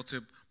you were able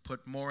to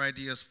put more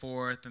ideas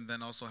forth and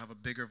then also have a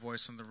bigger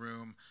voice in the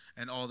room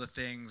and all the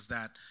things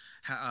that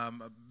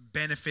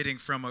benefiting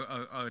from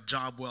a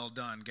job well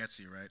done gets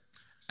you, right?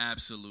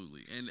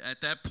 Absolutely. And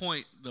at that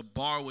point, the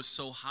bar was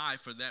so high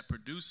for that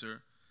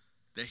producer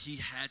that he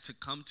had to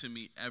come to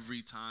me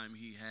every time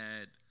he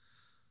had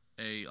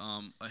a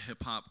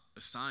hip-hop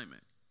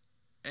assignment.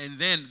 And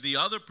then the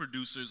other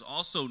producers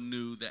also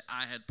knew that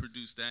I had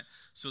produced that,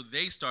 so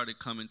they started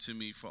coming to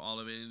me for all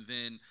of it. And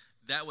then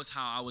that was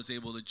how I was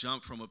able to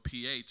jump from a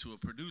PA to a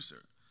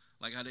producer.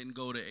 Like, I didn't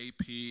go to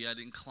AP, I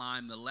didn't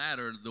climb the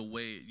ladder the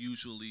way it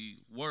usually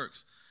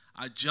works.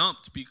 I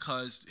jumped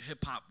because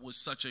hip-hop was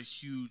such a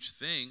huge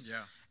thing.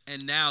 Yeah.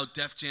 And now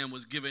Def Jam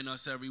was giving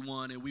us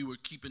everyone, and we were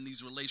keeping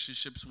these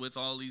relationships with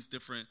all these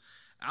different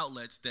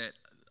outlets that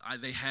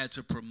they had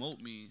to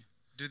promote me.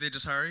 Did they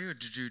just hire you, or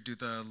did you do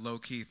the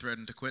low-key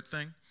threaten to quit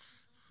thing?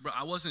 Bro,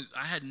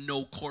 I had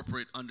no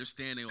corporate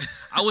understanding.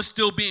 I was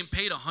still being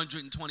paid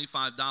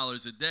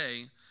 $125 a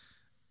day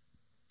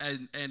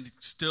and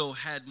still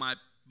had my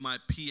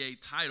PA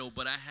title,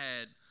 but I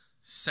had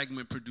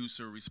segment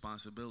producer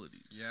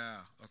responsibilities. Yeah,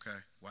 okay,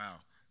 wow.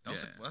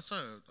 That's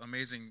an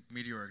amazing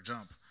meteoric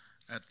jump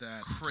at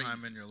that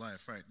time in your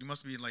life, right? You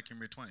must be in like your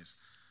mid-20s.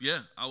 Yeah,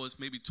 I was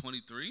maybe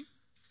 23.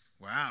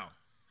 Wow.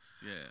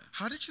 Yeah.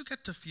 How did you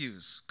get to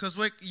Fuse? Because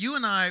like you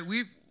and I,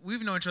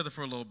 we've known each other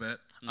for a little bit,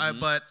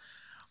 but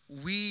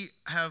we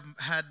have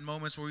had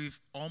moments where we've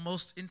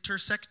almost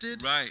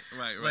intersected. Right.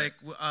 Like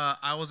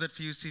I was at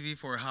Fuse TV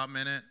for a hot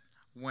minute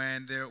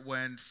when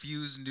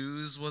Fuse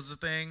News was the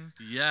thing.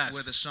 Yes.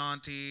 With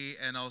Ashanti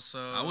and also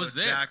I was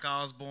there. Jack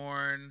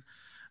Osborne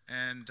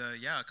and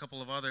a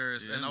couple of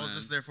others. Yeah, and I was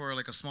just there for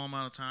like a small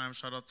amount of time.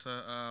 Shout out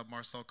to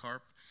Marcel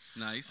Karp.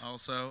 Nice.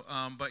 Also,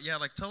 but yeah,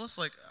 like tell us,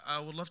 like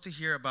I would love to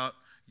hear about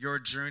your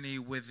journey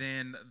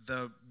within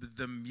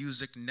the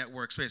music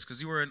network space,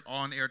 because you were an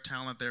on-air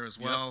talent there as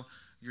well. Yep.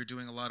 You're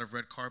doing a lot of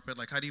red carpet.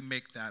 Like, how do you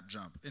make that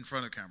jump in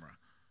front of camera?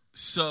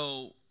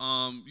 So,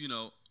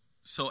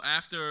 so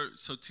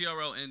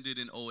TRL ended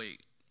in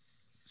 2008.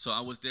 So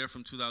I was there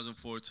from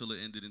 2004 till it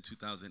ended in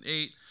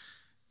 2008.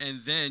 And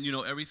then,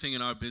 everything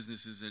in our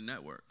business is a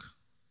network.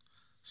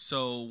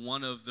 So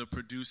one of the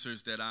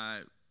producers that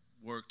I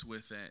worked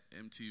with at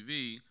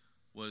MTV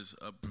was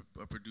a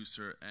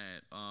producer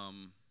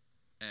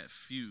at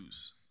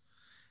Fuse.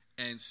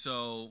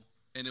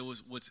 And it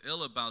was, what's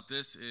ill about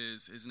this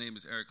is his name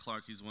is Eric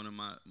Clark. He's one of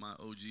my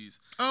OGs.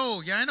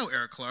 Oh, yeah, I know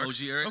Eric Clark. OG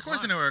Eric Clark. Of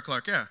course I know Eric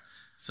Clark, yeah.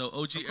 So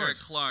OG Eric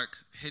Clark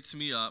hits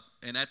me up,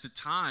 and at the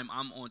time,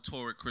 I'm on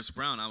tour with Chris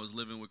Brown. I was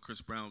living with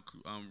Chris Brown,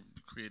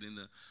 creating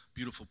the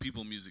Beautiful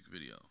People music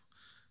video.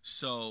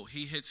 So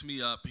he hits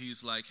me up.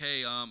 He's like,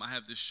 hey, I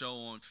have this show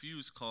on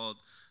Fuse called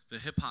The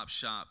Hip Hop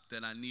Shop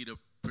that I need a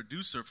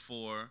producer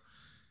for.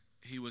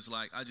 He was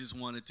like, I just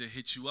wanted to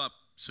hit you up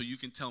so you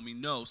can tell me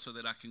no so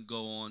that I can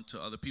go on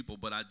to other people,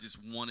 but I just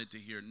wanted to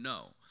hear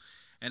no.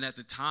 And at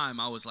the time,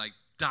 I was like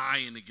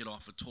dying to get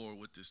off a tour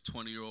with this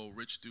 20-year-old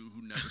rich dude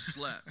who never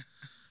slept.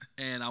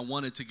 And I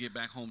wanted to get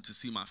back home to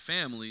see my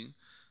family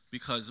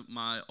because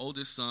my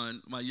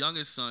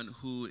youngest son,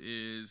 who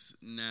is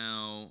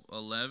now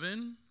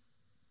 11,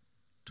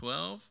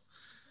 12,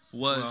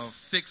 was 12.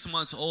 6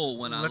 months old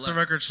when I left. Let the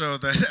record show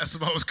that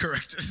Esteban was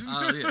corrected.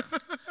 Yeah.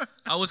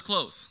 I was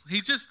close. He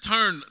just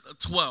turned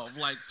 12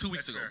 like 2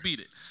 weeks ago. Fair. Beat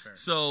it.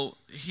 So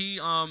he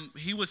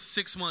was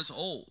 6 months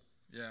old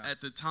at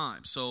the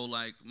time. So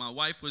like my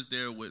wife was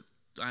there with,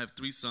 I have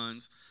 3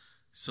 sons.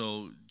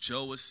 So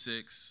Joe was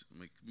 6,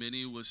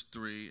 Minnie was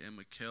 3, and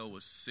Mikhail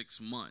was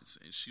 6 months,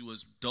 and she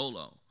was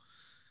Dolo.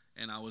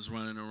 And I was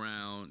running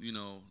around,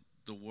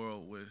 the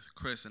world with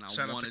Chris, and I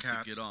wanted to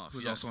get off.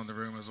 Who's also in the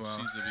room as well.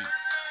 She's a beast.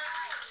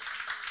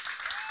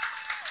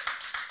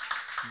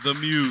 The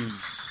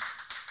muse.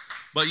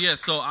 But yeah,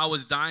 so I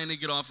was dying to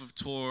get off of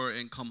tour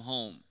and come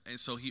home. And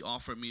so he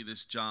offered me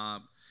this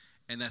job.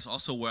 And that's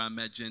also where I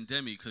met Jen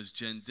Demi, because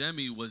Jen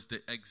Demi was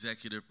the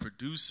executive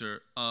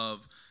producer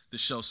of the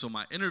show. So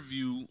my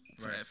interview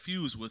at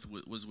Fuse was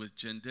with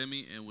Jen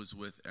Demi and was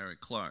with Eric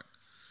Clark.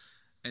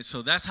 And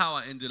so that's how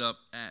I ended up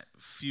at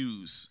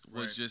Fuse,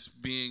 was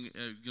just being,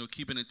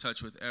 keeping in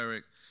touch with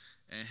Eric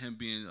and him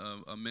being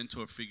a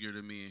mentor figure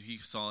to me. And he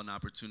saw an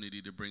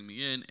opportunity to bring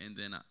me in, and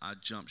then I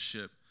jumped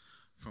ship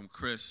from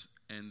Chris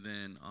and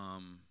then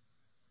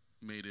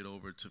made it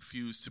over to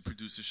Fuse to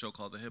produce a show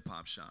called The Hip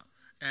Hop Shop.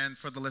 And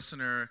for the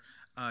listener,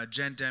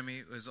 Jen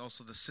Demi is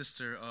also the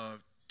sister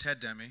of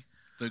Ted Demi.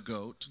 The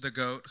GOAT. The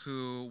GOAT,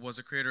 who was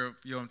a creator of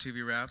Yo!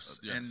 MTV Raps.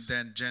 Yes. And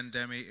then Jen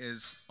Demi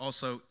is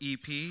also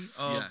EP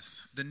of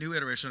the new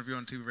iteration of Yo!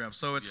 MTV Raps.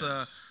 So it's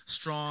a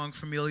strong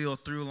familial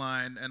through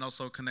line and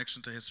also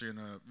connection to history in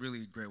a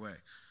really great way.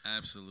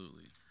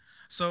 Absolutely.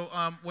 So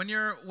when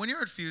you're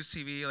at Fuse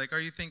TV, like, are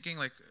you thinking,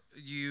 like,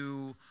 do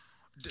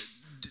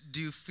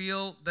you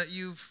feel that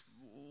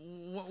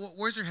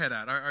where's your head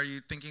at? Are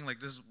you thinking like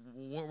this?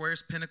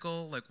 Where's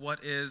Pinnacle? Like,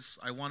 what is?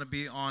 I want to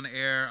be on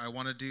air. I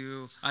want to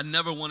do. I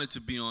never wanted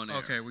to be on air.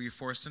 Okay, were you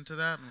forced into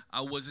that?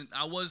 I wasn't.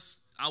 I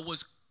was.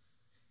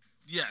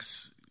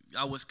 Yes,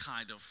 I was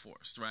kind of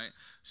forced, right?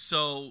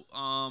 So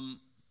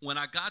when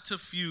I got to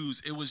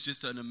Fuse, it was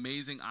just an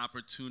amazing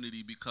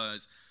opportunity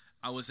because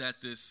I was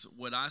at this,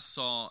 what I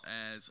saw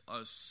as a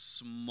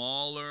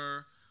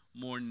smaller,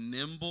 more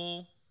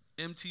nimble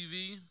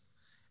MTV,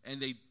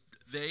 and they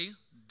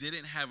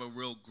didn't have a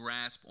real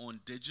grasp on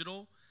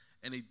digital,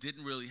 and they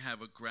didn't really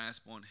have a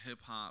grasp on hip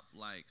hop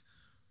like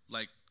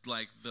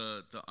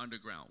the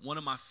underground. One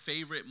of my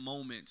favorite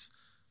moments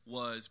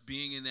was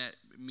being in that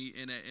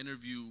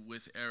interview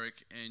with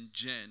Eric and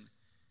Jen,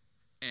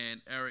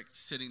 and Eric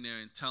sitting there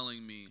and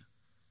telling me,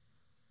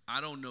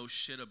 I don't know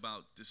shit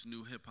about this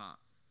new hip hop,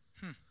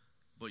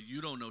 but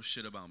you don't know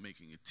shit about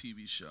making a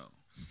TV show.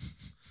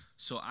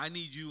 So I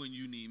need you and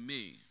you need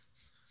me.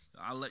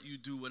 I'll let you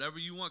do whatever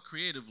you want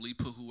creatively,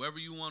 put whoever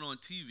you want on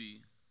TV,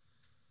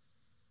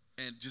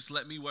 and just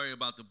let me worry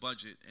about the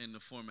budget and the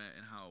format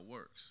and how it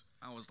works.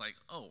 I was like,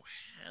 oh,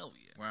 hell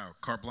yeah. Wow,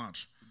 carte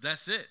blanche.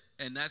 That's it.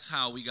 And that's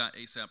how we got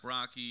A$AP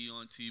Rocky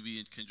on TV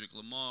and Kendrick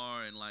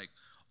Lamar and like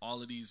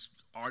all of these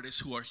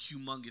artists who are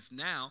humongous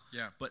now.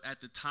 Yeah. But at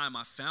the time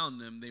I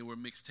found them, they were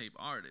mixtape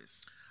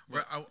artists.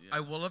 But, I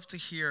would love to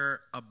hear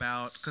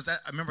about, because I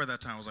remember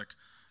that time, it was like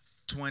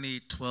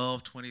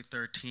 2012,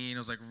 2013. It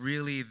was like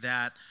really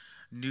that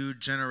new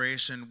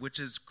generation, which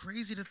is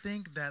crazy to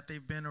think that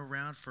they've been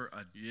around for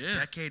a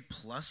decade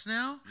plus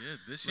now. Yeah,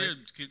 this year,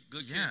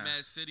 Good Kid,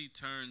 Mad City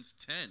turns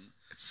 10.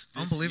 It's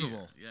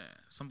unbelievable. Year.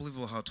 Yeah. It's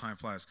unbelievable how time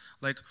flies.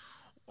 Like,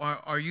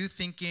 are you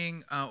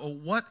thinking,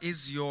 what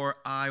is your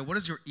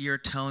ear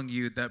telling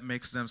you that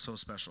makes them so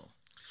special?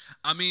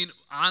 I mean,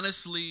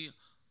 honestly,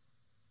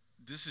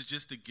 this is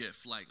just a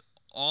gift. Like,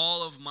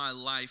 all of my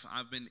life,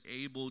 I've been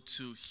able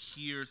to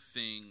hear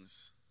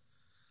things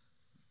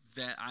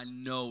that I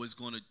know is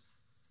going to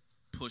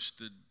push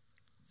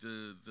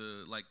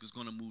is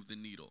going to move the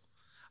needle.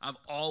 I've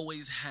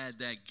always had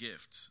that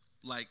gift.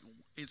 Like,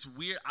 it's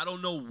weird. I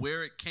don't know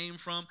where it came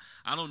from.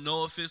 I don't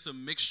know if it's a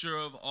mixture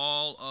of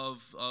all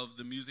of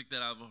the music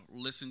that I've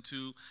listened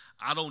to.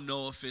 I don't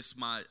know if it's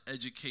my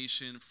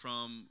education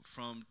from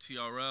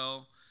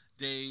TRL,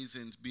 days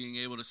and being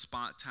able to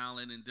spot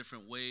talent in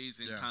different ways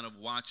and kind of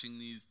watching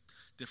these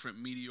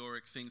different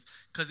meteoric things.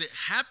 Because it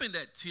happened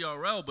at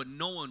TRL, but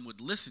no one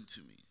would listen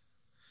to me.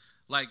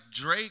 Like,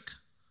 Drake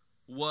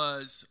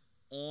was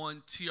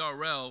on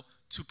TRL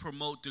to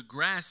promote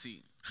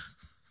Degrassi.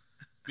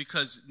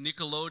 Because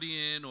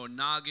Nickelodeon or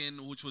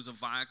Noggin, which was a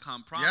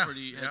Viacom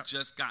property, had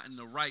just gotten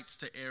the rights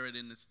to air it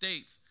in the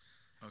States.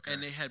 Okay.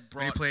 And they had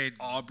brought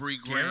Aubrey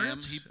Graham.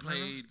 Garrett? He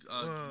played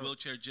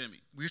Wheelchair Jimmy.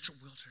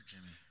 Wheelchair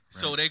Jimmy. Right.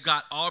 So they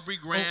got Aubrey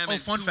Graham and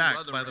fun two fact,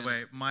 other by the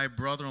way, my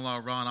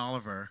brother-in-law, Ron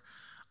Oliver,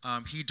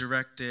 he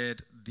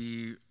directed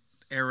the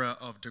era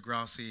of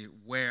Degrassi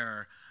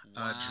where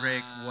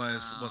Drake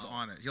was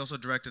on it. He also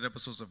directed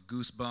episodes of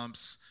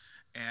Goosebumps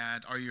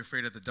and Are You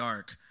Afraid of the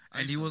Dark?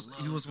 And he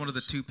was one of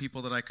the two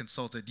people that I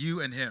consulted,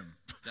 you and him.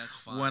 That's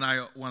fine. When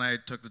I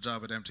took the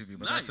job at MTV,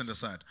 but that's in the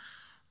side.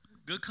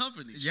 Good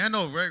company. Yeah,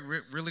 no,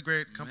 really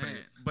great company.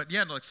 Man. But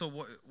yeah, like, so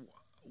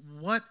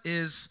what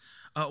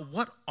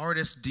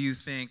artist do you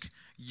think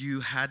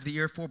you had the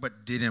ear for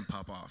but didn't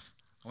pop off?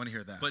 I want to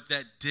hear that. But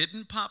that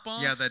didn't pop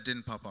off? Yeah, that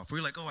didn't pop off.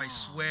 We're like, I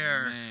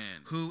swear,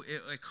 man. who,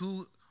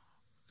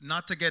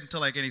 not to get into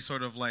like any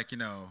sort of like, you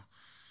know.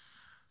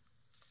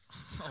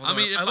 I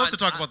mean, I love to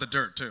talk about the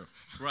dirt too.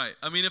 Right.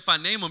 I mean, if I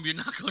name them, you're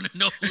not going to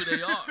know who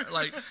they are.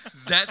 Like,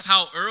 that's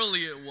how early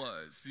it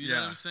was. You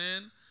know what I'm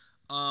saying?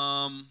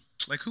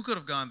 Like, who could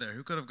have gone there?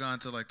 Who could have gone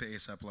to like the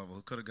A$AP level?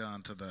 Who could have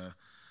gone to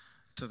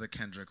the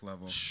Kendrick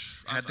level?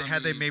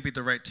 Had they maybe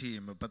the right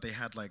team, but they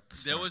had like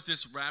there was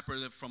this rapper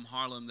from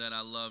Harlem that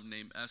I love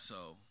named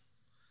Esso.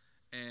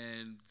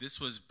 And this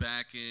was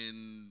back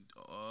in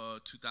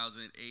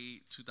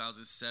 2008,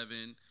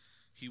 2007.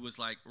 He was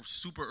like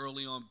super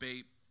early on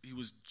Bape. He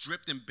was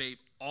dripped in Bape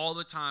all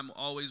the time,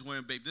 always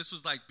wearing Bape. This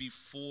was like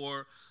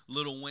before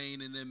Lil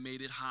Wayne and then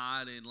Made It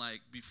Hot, and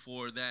like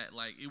before that,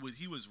 like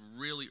he was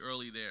really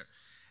early there.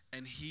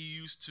 And he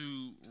used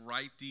to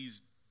write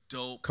these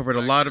dope. Covered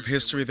a lot of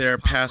history there,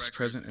 past,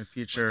 present, and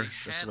future.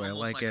 That's the way I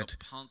like it.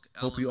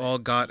 Hope you all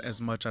got as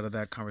much out of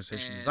that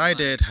conversation as I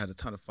did. Had a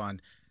ton of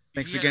fun.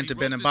 Thanks again to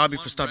Ben and Bobby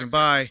for stopping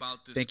by.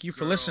 Thank you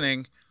for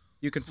listening.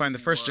 You can find the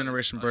First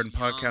Generation Burden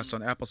podcast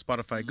on Apple,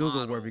 Spotify,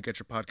 Google, wherever you get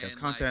your podcast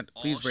content.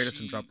 Please rate us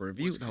and drop a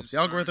review. It helps the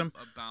algorithm.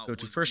 Go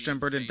to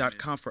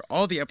firstgenburden.com for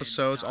all the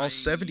episodes, all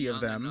 70 of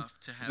them.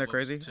 Isn't that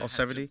crazy? All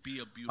 70.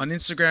 On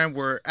Instagram,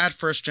 we're at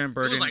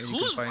firstgenburden, and you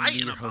can find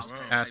me, your host,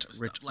 at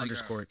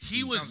rich_.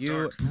 He was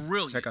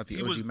brilliant. Check out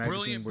the OG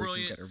magazine where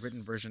you can get a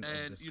written version of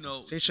this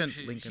conversation.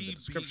 Link in the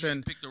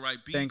description.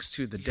 Thanks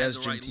to the Des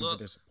Gym team for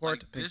their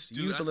support. Thanks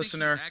to you, the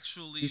listener.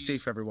 Be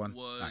safe, everyone.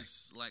 Bye.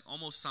 Like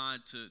almost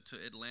signed to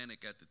Atlantic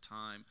at the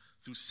time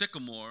through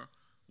Sycamore,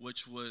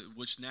 which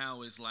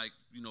now is like,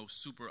 you know,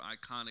 super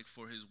iconic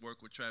for his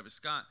work with Travis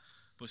Scott.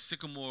 But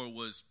Sycamore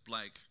was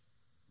like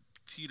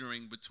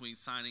teetering between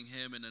signing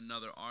him and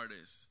another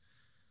artist,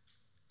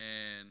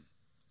 and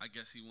I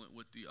guess he went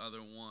with the other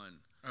one.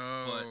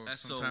 Oh, but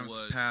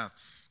sometimes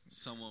paths.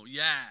 Someone,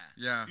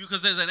 yeah.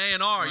 Because there's an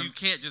A&R, you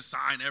can't just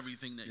sign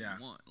everything that you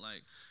want.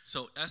 Like,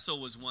 so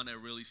Esso was one that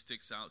really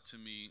sticks out to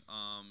me.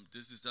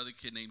 There's this other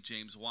kid named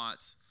James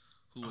Watts,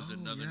 who was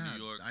another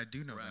New York I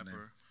do know rapper. That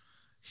name.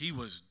 He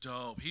was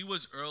dope. He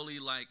was early,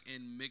 like,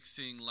 in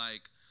mixing,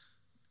 like,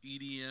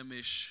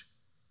 EDM-ish,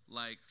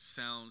 like,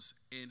 sounds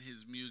in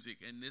his music.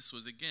 And this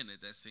was, again,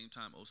 at that same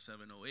time,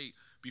 07, 08,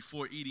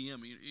 before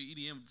EDM.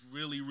 EDM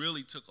really,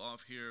 really took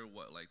off here,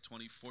 like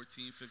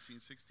 2014, 15,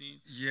 16?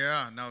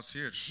 Yeah, now it's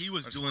huge. He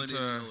was doing it in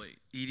 08.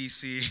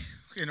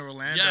 EDC in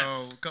Orlando.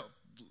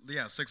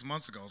 Yes. 6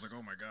 months ago. I was like,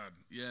 oh my God.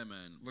 Yeah,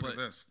 man. Look at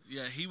this.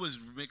 Yeah, he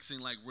was mixing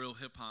like real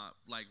hip hop,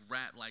 like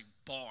rap, like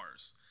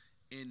bars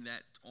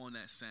on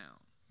that sound.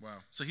 Wow.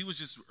 So he was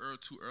just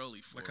too early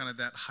for like kind of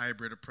that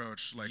hybrid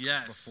approach like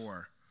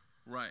before.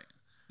 Right.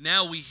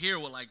 Now we hear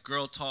with like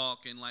Girl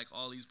Talk and like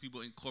all these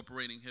people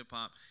incorporating hip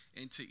hop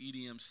into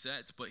EDM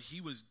sets, but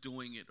he was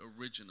doing it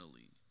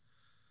originally.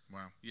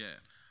 Wow. Yeah.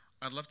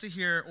 I'd love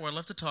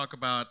to talk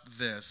about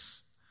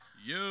this.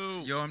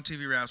 Yo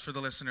MTV Raps. For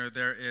the listener,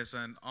 there is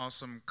an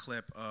awesome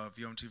clip of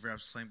Yo MTV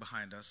Raps playing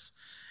behind us.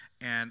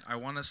 And I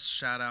want to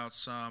shout out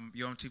some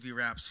Yo MTV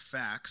Raps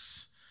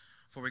facts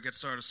before we get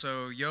started.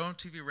 So Yo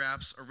MTV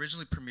Raps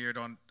originally premiered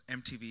on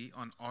MTV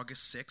on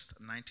August 6th,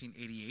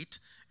 1988,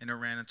 and it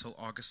ran until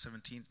August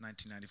 17th,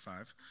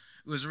 1995.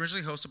 It was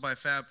originally hosted by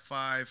Fab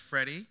Five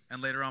Freddy,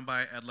 and later on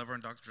by Ed Lover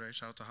and Dr. Dre.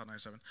 Shout out to Hot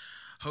 97.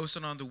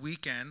 Hosted on the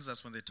weekends,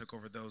 that's when they took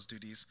over those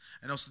duties.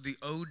 And also the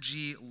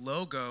OG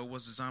logo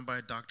was designed by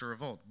Dr.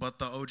 Revolt. But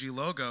the OG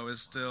logo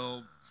is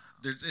still,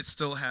 it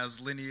still has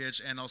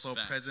lineage and also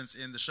presence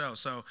in the show.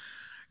 So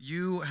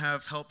you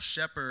have helped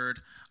shepherd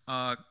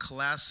a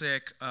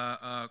classic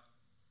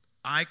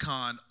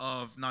icon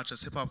of not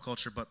just hip-hop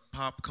culture, but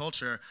pop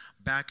culture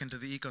back into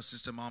the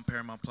ecosystem on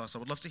Paramount Plus. I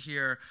would love to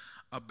hear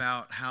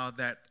about how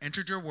that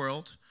entered your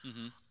world.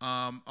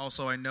 Mm-hmm.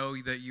 Also, I know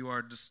that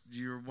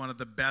you're one of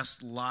the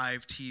best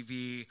live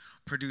TV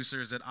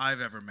producers that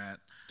I've ever met.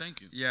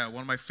 Thank you. Yeah,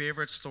 one of my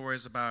favorite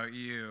stories about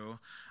you,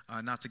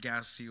 not to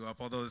gas you up,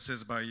 although this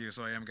is about you,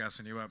 so I am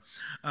gassing you up.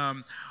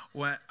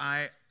 When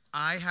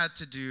I had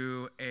to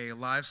do a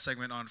live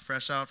segment on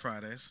Fresh Out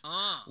Fridays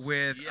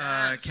with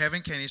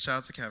Kevin Kenny. Shout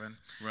out to Kevin.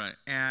 Right.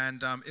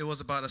 And it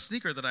was about a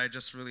sneaker that I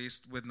just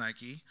released with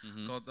Nike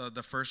called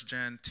the First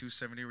Gen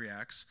 270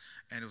 Reacts,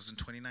 and it was in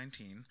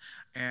 2019.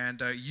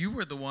 And you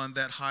were the one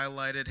that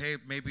highlighted, hey,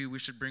 maybe we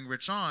should bring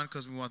Rich on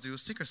because we want to do a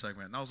sneaker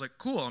segment. And I was like,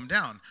 cool, I'm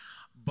down.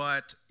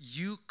 But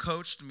you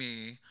coached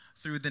me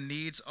through the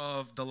needs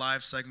of the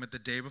live segment the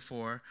day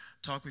before,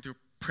 talked me through,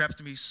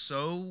 prepped me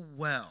so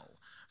well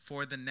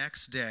for the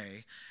next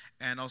day.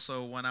 And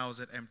also when I was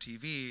at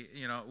MTV,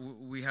 you know,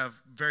 we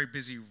have very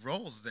busy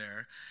roles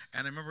there.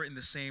 And I remember in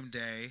the same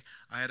day,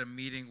 I had a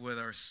meeting with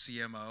our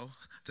CMO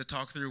to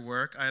talk through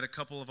work. I had a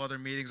couple of other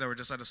meetings that were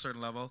just at a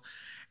certain level.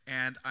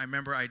 And I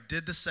remember I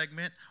did the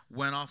segment,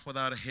 went off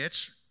without a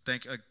hitch.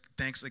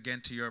 Thanks again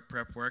to your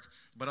prep work.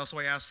 But also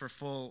I asked for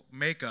full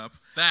makeup.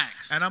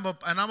 Facts. And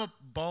I'm a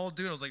bald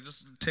dude. I was like,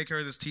 just take care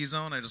of this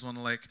T-zone. I just want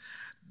to like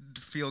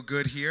feel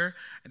good here.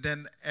 And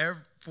then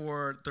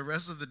for the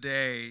rest of the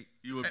day,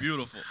 you were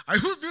beautiful. I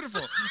was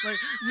beautiful. Like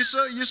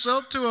you show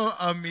up to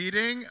a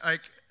meeting,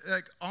 like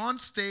on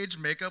stage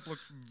makeup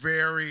looks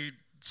very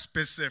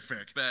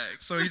specific.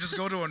 Facts. So you just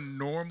go to a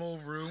normal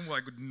room,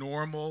 like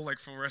normal, like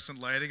fluorescent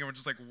lighting, and we're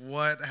just like,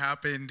 what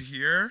happened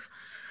here?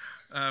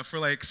 For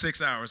like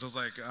 6 hours. I was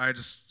like, I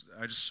just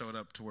showed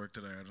up to work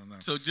today. I don't know.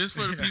 So just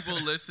for the people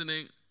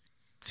listening,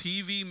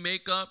 TV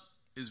makeup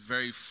is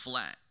very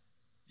flat.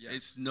 Yes.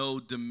 It's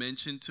no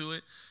dimension to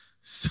it.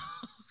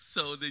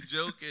 So the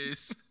joke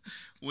is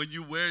when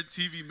you wear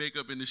TV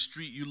makeup in the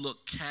street, you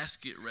look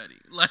casket ready.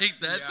 Like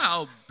that's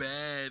how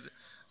bad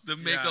the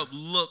makeup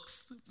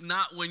looks.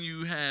 Not when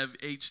you have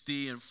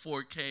HD and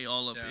 4K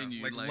all up in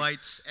you. Like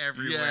lights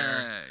everywhere.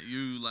 Yeah,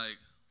 you like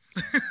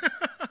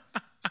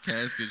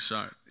casket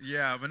sharp.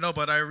 Yeah,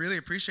 but I really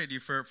appreciate you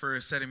for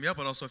setting me up,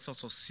 but also it felt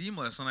so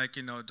seamless, and like,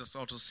 you know, just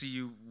also see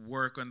you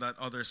work on that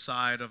other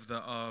side of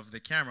the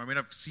camera. I mean,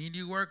 I've seen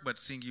you work, but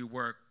seeing you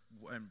work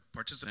and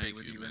participate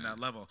with you in that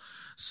level.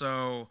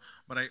 So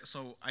I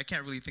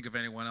can't really think of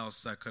anyone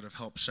else that could have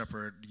helped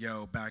shepherd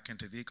Yo back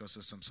into the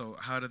ecosystem. So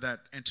how did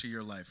that enter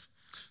your life?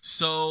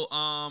 So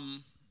I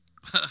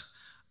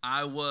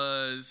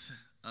was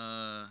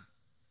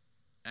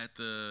at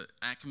the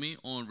Acme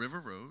on River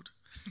Road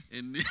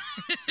in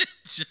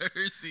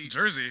Jersey.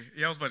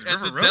 Yeah, I was about to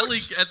River Road?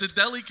 At the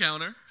deli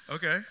counter.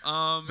 Okay. Is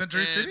that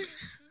Jersey City?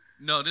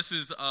 No, this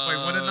is wait,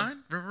 1 and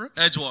 9 River Road?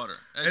 Edgewater.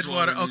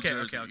 Okay.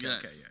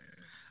 Yes.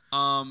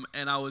 Yeah.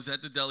 And I was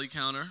at the deli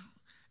counter,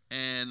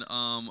 and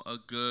a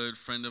good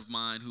friend of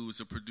mine who was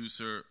a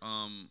producer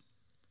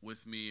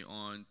with me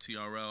on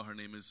TRL. Her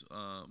name is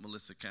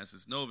Melissa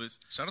Casas Novus.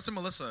 Shout out to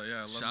Melissa. Yeah, I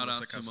love Shout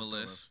Melissa out to Casas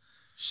Melissa.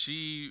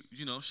 She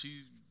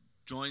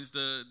joins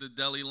the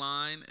deli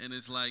line and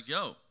is like,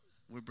 yo,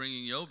 we're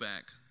bringing Yo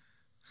back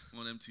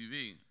on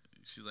MTV.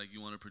 She's like,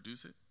 you want to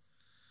produce it?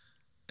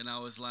 And I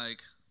was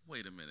like,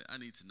 wait a minute, I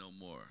need to know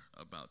more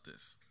about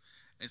this.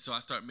 And so I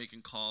started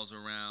making calls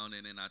around,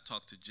 and then I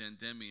talked to Jen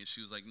Demi, and she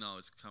was like, no,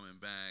 it's coming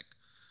back.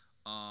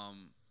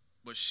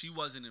 But she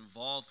wasn't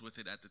involved with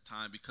it at the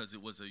time because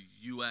it was a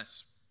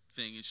U.S.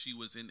 thing, and she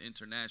was in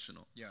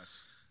international.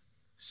 Yes.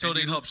 So and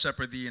they helped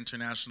shepherd the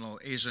international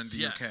Asia and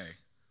the UK.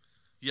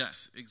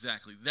 Yes,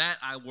 exactly. That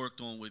I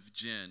worked on with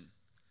Jen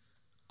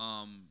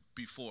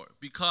before.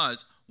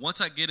 Because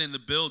once I get in the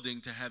building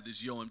to have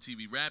this Yo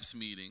MTV Raps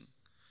meeting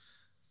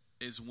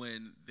is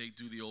when they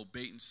do the old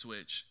bait and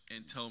switch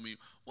and tell me,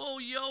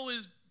 well, Yo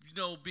is,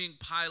 being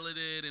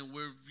piloted and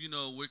we're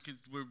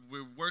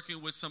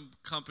working with some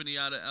company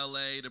out of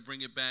LA to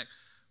bring it back.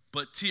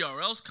 But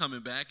TRL's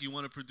coming back. You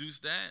want to produce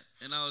that?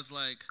 And I was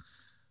like,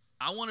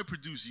 I want to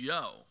produce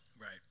Yo.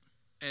 Right.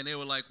 And they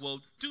were like,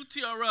 well, do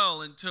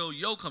TRL until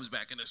Yo comes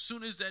back. And as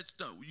soon as that's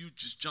done, you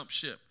just jump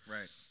ship.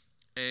 Right.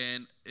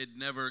 And it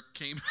never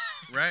came back.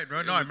 Right.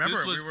 No, I remember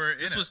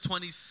This was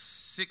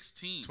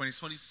 2016,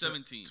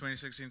 2017.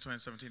 2016,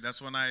 2017. That's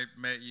when I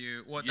met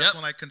you. That's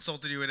when I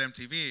consulted you at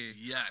MTV.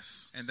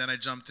 Yes. And then I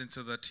jumped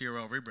into the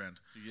TRL rebrand.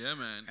 Yeah,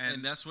 man.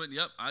 And that's when,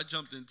 I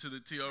jumped into the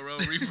TRL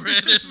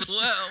rebrand as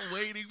well,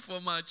 waiting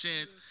for my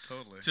chance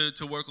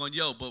to work on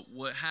Yo. But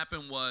what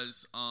happened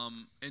was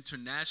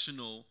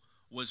International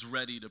was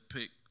ready to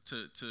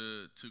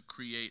to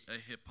create a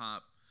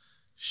hip-hop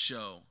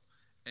show.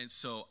 And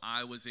so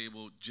I was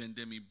able, Jen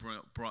Demi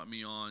brought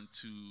me on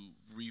to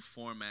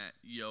reformat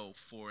Yo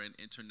for an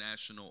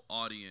international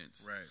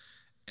audience. Right.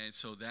 And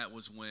so that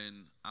was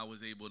when I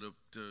was able to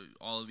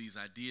all of these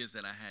ideas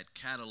that I had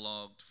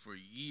cataloged for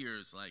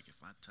years, like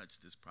if I touch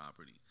this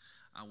property,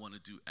 I want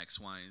to do X,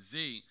 Y, and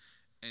Z.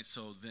 And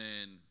so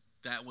then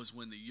that was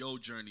when the Yo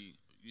journey,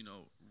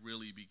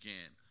 really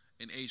began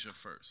in Asia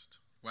first.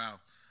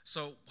 Wow.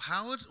 So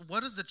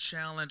what is the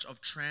challenge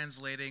of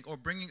translating or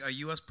bringing a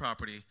U.S.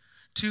 property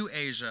to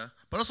Asia?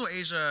 But also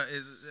Asia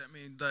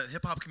the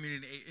hip-hop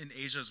community in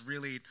Asia is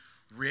really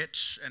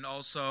rich, and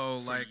also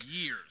for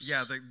years.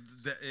 Yeah,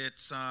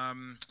 it's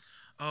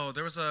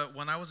there was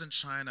when I was in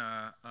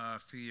China a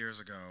few years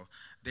ago,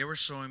 they were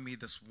showing me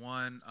this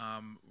one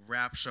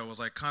rap show. It was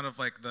like kind of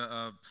like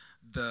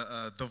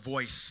the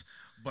Voice,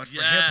 but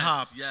for hip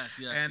hop. Yes.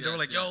 And they were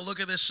like, "Yo, look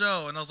at this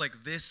show," and I was like,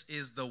 "This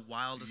is the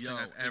wildest thing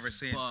I've ever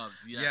seen." Bugged,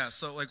 yes. Yeah.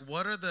 So like,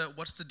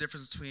 what's the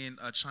difference between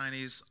a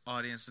Chinese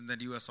audience and then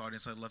U.S.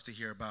 audience? I'd love to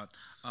hear about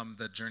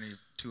the journey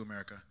to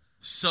America.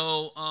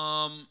 So,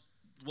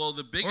 well,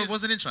 the biggest. Or it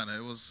wasn't in China.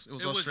 It was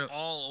Australia.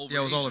 All over. Yeah,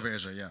 it was Asia. all over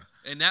Asia. Yeah.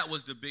 And that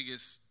was the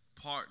biggest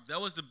part.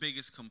 That was the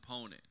biggest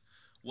component.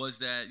 Was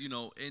that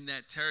in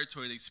that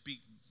territory they speak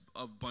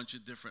a bunch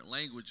of different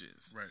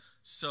languages. Right.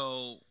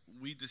 So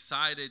we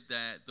decided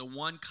that the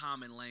one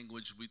common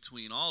language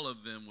between all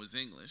of them was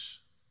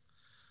English.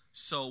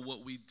 So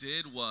what we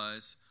did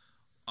was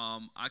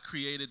I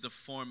created the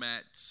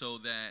format so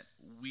that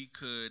we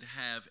could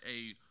have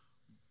a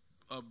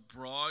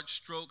broad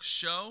stroke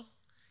show,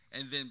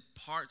 and then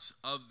parts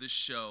of the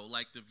show,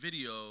 like the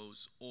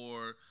videos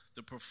or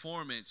the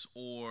performance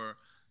or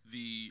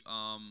the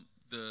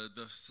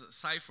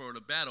cipher or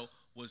the battle,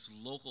 was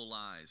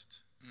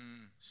localized.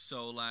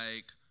 So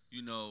like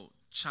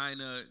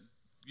China,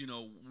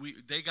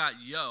 they got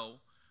Yo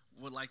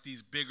with like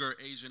these bigger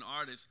Asian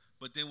artists,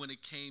 but then when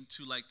it came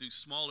to like the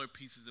smaller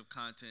pieces of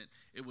content,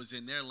 it was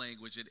in their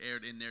language. It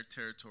aired in their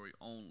territory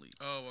only.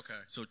 Oh, okay.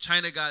 So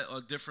China got a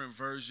different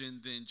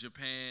version than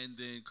Japan,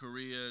 than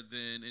Korea,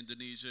 than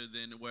Indonesia,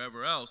 than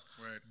wherever else.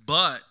 Right.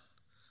 But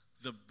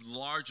the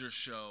larger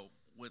show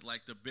with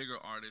like the bigger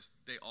artists,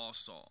 they all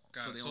saw.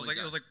 So it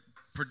was like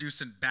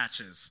produced in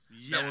batches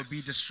that would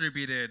be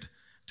distributed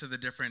to the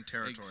different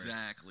territories.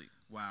 Exactly.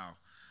 Wow.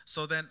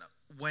 So then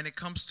when it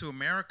comes to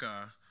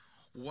America,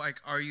 like,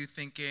 are you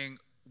thinking,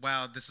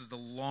 wow, this is the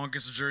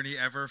longest journey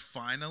ever,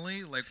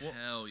 finally? Like, what?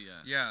 Hell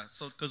yes. Yeah.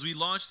 So, because we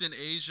launched in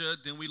Asia,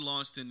 then we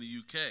launched in the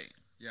UK.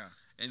 Yeah.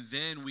 And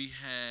then we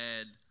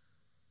had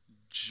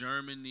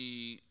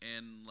Germany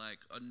and like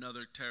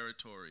another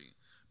territory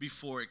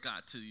before it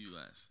got to the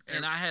US.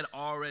 And I had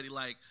already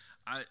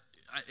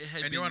it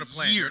had and been you're on a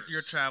plane. years.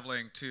 You're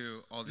traveling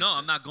to all these. No,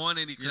 I'm not going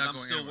any because I'm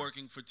still anywhere.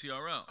 working for TRL.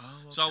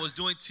 Oh, okay. So I was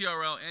doing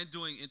TRL and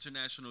doing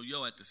International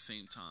Yo at the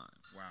same time.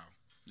 Wow.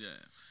 Yeah.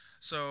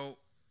 So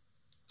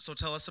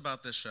tell us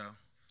about this show,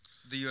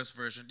 the U.S.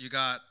 version. Who do you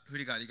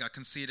got? You got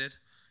Conceited.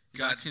 You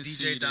got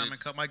DJ Diamond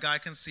Cup. My guy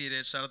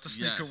Conceited. Shout out to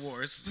Sneaker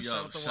Wars.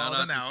 Shout out to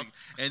Wild 'N Out.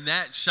 And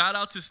that shout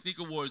out to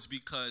Sneaker Wars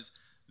because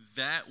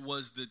that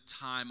was the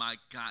time I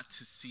got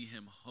to see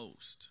him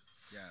host.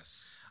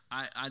 Yes.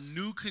 I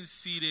knew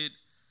Conceited.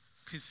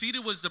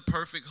 Conceited was the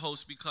perfect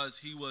host because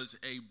he was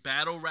a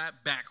battle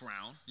rap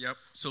background. Yep.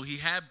 So he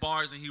had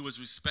bars and he was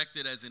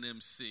respected as an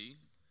MC,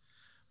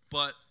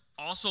 but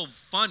also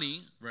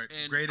funny. Right.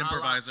 And great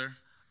improviser.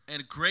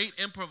 And great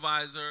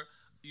improviser.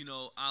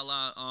 A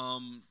la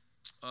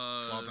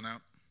Wild 'N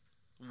Out.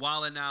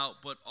 Wild 'N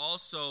Out, but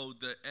also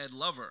the Ed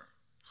Lover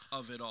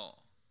of it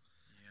all.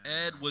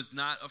 Yeah. Ed was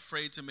not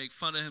afraid to make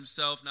fun of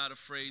himself, not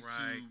afraid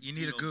to you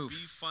need a goof. Be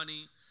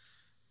funny.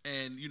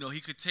 And,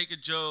 he could take a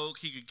joke,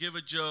 he could give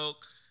a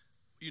joke,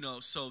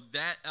 so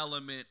that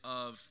element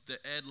of the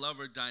Ed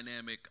Lover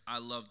dynamic I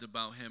loved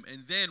about him.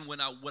 And then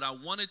what I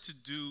wanted to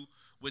do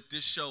with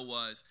this show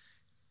was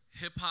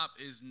hip-hop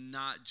is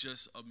not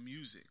just a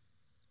music.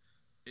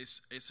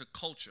 It's a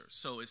culture.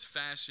 So it's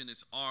fashion,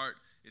 it's art,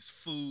 it's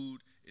food,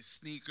 it's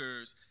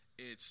sneakers,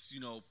 it's,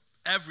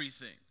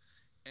 everything.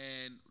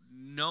 And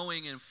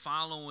knowing and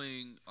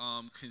following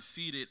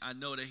Conceited, I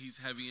know that he's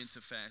heavy into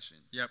fashion.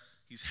 Yep.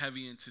 He's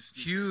heavy into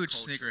huge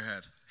culture,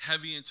 sneakerhead.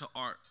 heavy into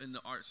art, in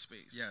the art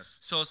space. Yes.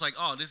 So it's like,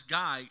 oh, this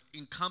guy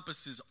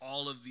encompasses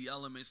all of the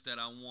elements that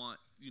I want.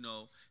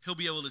 He'll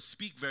be able to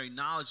speak very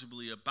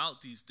knowledgeably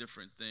about these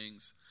different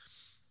things,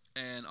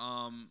 and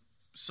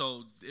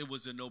so it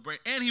was a no-brainer.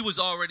 And he was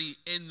already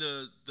in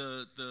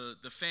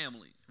the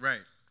family.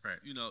 Right.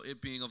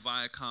 It being a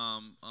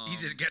Viacom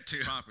easy to get to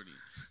property,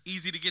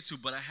 easy to get to.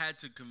 But I had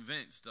to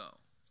convince though.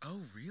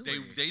 Oh, really?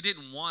 They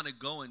didn't want to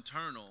go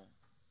internal.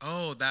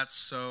 Oh, that's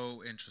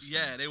so interesting.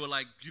 Yeah, they were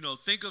like,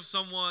 think of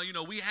someone,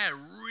 we had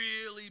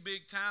really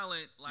big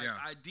talent,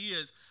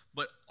 ideas,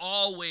 but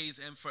always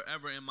and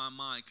forever in my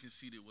mind,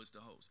 Conceited was the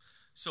host.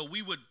 So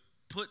we would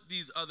put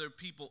these other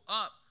people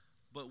up,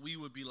 but we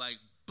would be like,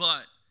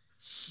 but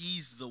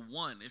he's the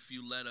one if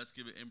you let us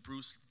give it. And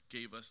Bruce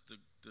gave us the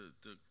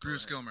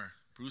Bruce Gilmer.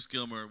 Bruce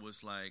Gilmer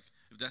was like,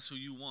 if that's who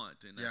you want,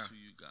 then that's who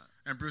you got.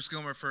 And Bruce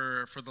Gilmer,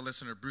 for the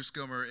listener, Bruce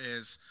Gilmer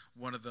is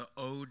one of the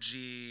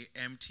OG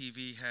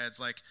MTV heads,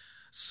 like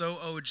so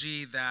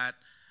OG that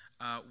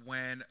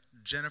when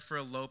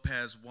Jennifer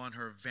Lopez won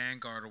her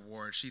Vanguard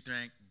Award, she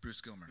thanked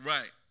Bruce Gilmer.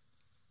 Right.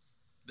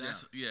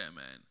 That's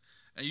man.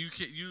 And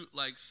you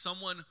like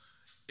someone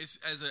is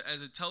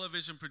as a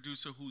television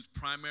producer who's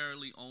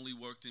primarily only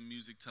worked in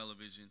music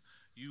television,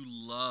 you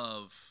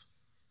love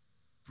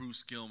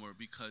Bruce Gilmer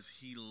because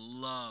he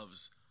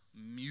loves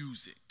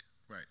music.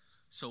 Right.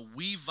 So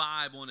we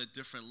vibe on a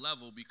different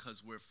level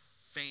because we're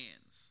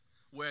fans.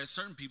 Whereas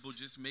certain people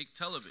just make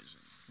television.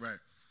 Right.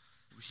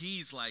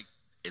 He's like,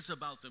 it's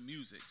about the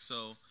music.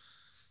 So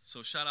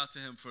shout out to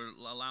him for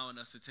allowing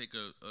us to take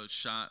a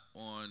shot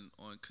on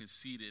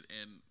Conceited.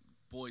 And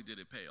boy, did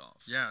it pay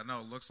off. Yeah, no,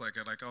 it looks like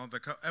it. Like on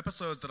the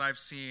episodes that I've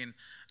seen,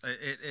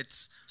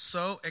 it's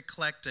so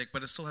eclectic,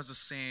 but it still has the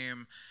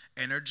same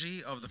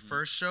energy of the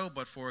first show,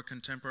 but for a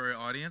contemporary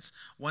audience.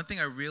 One thing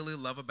I really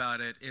love about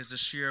it is the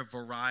sheer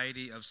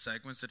variety of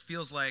segments. It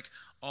feels like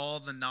all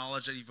the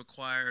knowledge that you've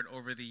acquired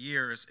over the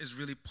years is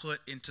really put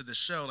into the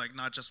show, like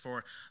not just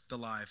for the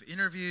live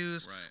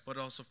interviews, but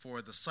also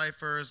for the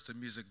ciphers, the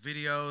music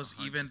videos,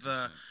 100%. Even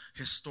the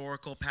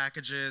historical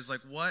packages.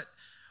 Like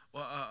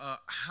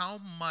how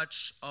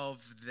much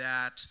of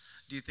that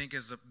do you think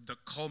is the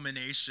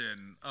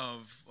culmination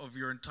of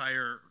your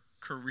entire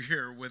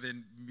career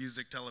within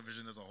music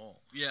television as a whole?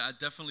 Yeah, I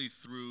definitely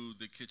threw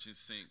the kitchen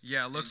sink.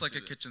 Yeah, it looks like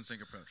a kitchen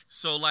sink approach.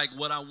 So like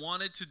what I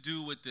wanted to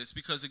do with this,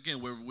 because again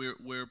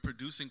we're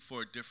producing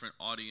for a different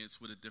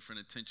audience with a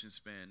different attention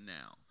span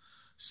now.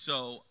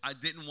 So I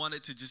didn't want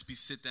it to just be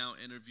sit down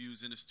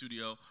interviews in the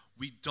studio.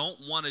 We don't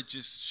want to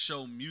just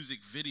show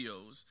music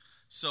videos.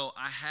 So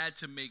I had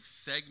to make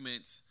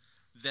segments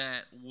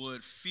that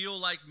would feel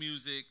like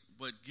music,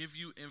 but give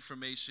you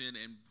information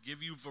and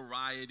give you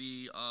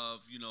variety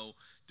of,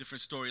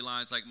 different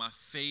storylines. Like my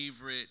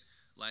favorite,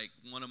 like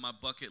one of my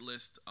bucket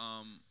list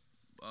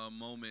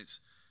moments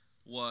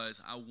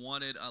was I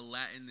wanted a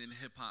Latin and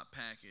hip hop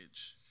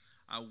package.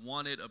 I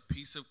wanted a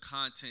piece of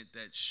content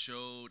that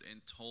showed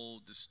and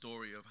told the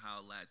story of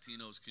how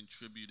Latinos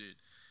contributed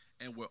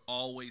and were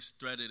always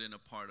threaded in a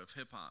part of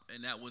hip-hop.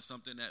 And that was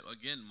something that,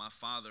 again, my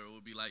father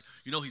would be like,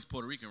 he's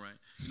Puerto Rican,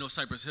 right?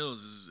 Cypress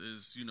Hills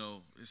is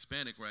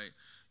Hispanic, right?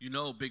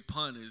 Big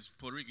Pun is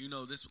Puerto Rican.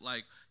 This,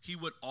 like, he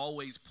would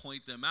always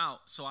point them out.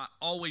 So I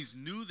always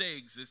knew they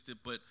existed,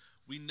 but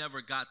we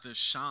never got the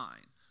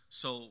shine.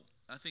 So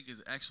I think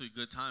it's actually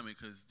good timing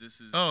because this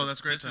is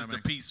that's great timing. Is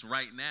the piece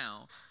right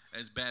now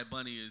as Bad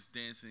Bunny is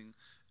dancing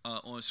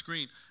on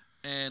screen.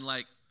 And,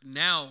 like,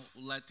 now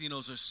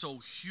Latinos are so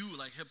huge,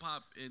 like hip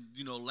hop and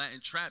Latin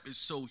trap is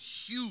so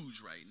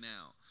huge right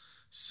now.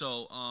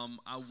 So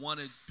I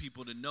wanted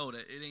people to know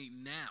that it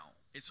ain't now;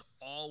 it's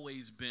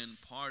always been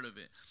part of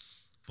it.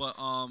 But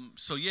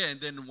so yeah, and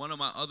then one of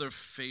my other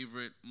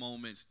favorite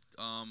moments,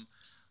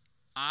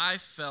 I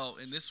felt,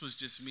 and this was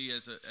just me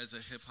as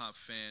a hip hop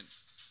fan,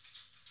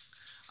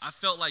 I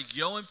felt like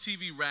Yo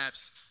MTV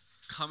Raps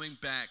coming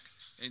back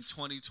in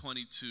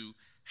 2022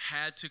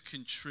 had to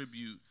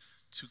contribute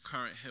to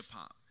current hip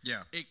hop.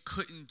 Yeah. It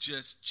couldn't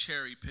just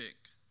cherry pick.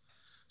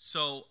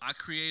 So I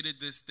created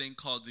this thing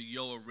called the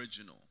Yo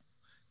Original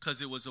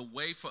because it was a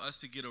way for us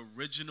to get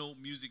original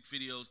music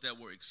videos that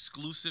were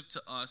exclusive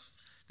to us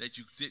that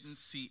you didn't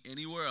see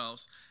anywhere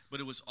else, but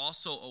it was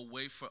also a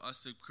way for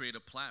us to create a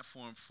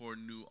platform for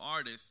new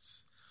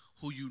artists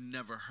who you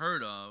never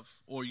heard of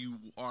or you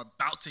are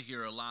about to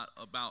hear a lot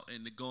about.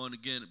 And going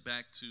again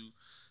back to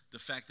the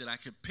fact that I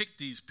could pick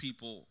these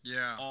people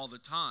all the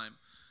time.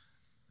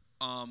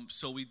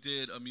 So we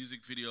did a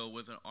music video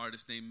with an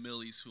artist named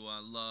Millies, who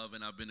I love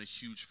and I've been a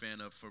huge fan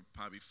of for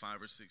probably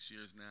 5 or 6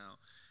 years now.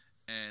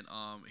 And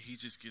he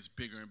just gets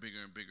bigger and bigger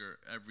and bigger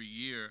every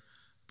year.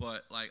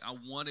 But like I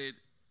wanted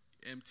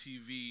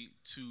MTV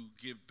to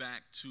give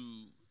back to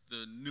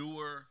the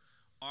newer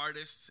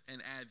artists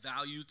and add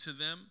value to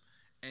them.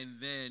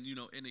 And then,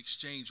 in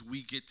exchange,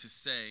 we get to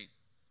say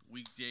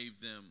we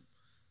gave them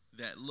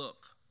that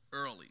look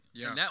early.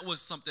 Yeah. And that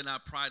was something I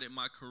prided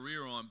my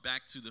career on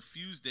back to the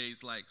Fuse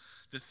days. Like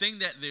the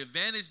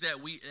advantage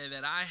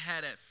that I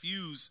had at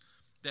Fuse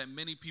that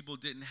many people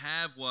didn't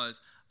have was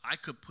I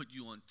could put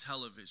you on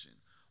television.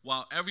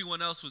 While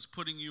everyone else was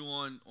putting you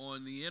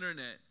on the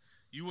internet,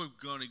 you were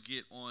going to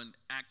get on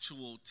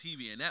actual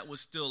TV. And that was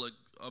still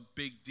a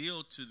big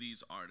deal to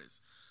these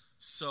artists.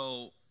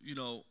 So,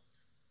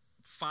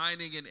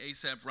 finding an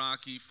A$AP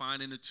Rocky,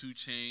 finding the 2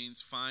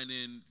 Chainz,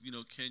 finding,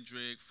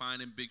 Kendrick,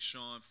 finding Big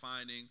Sean,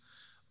 finding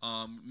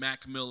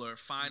Mac Miller,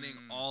 finding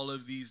all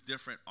of these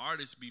different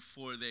artists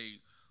before they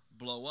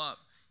blow up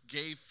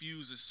gave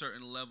Fuse a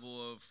certain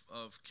level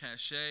of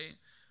cachet,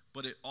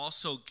 but it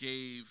also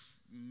gave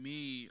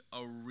me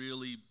a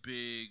really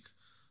big,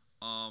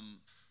 a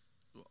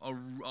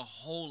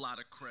whole lot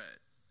of cred.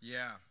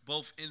 Yeah.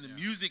 Both in the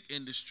music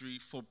industry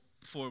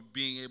for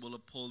being able to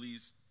pull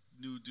these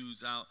new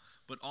dudes out,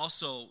 but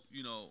also,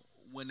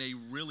 when they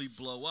really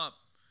blow up,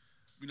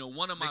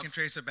 one of my... They can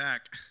trace it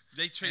back.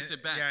 They trace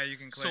it back. Yeah, you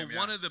can claim, So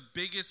one of the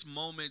biggest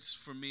moments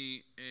for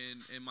me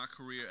in my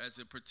career as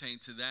it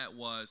pertained to that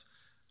was,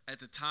 at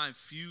the time,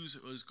 Fuse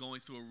was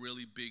going through a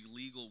really big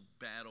legal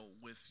battle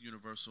with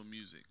Universal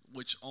Music,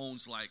 which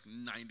owns like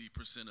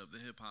 90% of the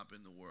hip-hop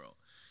in the world.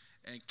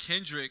 And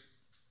Kendrick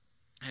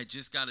had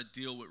just got a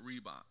deal with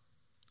Reebok.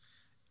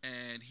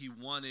 And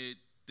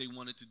they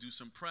wanted to do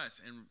some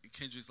press. And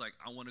Kendrick's like,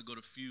 I want to go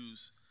to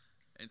Fuse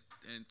and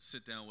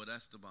sit down with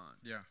Esteban.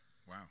 Yeah,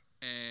 wow.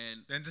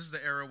 And this is the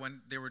era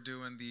when they were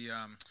doing the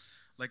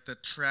like the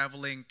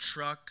traveling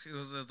truck. It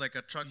was like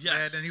a truck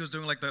bed, and he was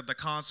doing like the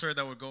concert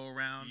that would go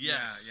around.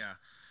 Yes.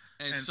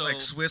 Yeah. And so,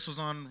 like Swiss was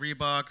on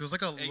Reebok. It was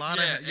like a lot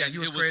of he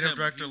was creative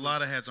director. A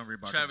lot of heads on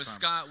Reebok. Travis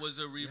Scott was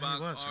a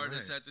Reebok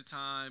artist at the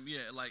time.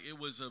 Yeah, like it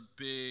was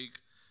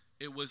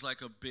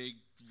like a big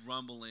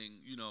rumbling,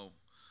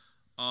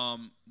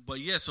 But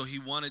yeah, so he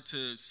wanted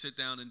to sit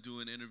down and do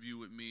an interview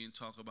with me and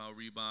talk about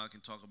Reebok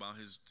and talk about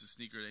the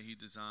sneaker that he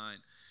designed.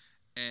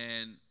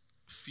 And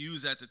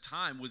Fuse at the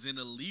time was in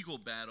a legal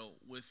battle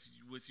with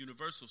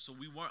Universal, so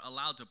we weren't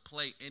allowed to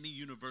play any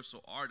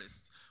Universal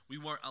artists. We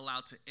weren't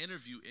allowed to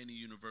interview any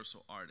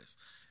Universal artists.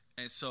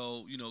 And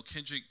so,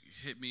 Kendrick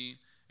hit me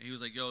and he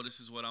was like, "Yo, this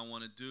is what I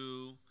want to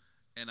do."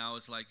 And I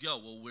was like, "Yo,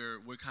 well,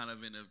 we're kind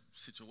of in a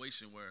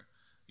situation where,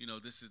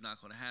 this is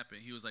not going to happen."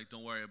 He was like,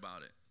 "Don't worry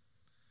about it."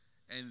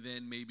 And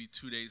then maybe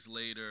 2 days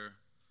later,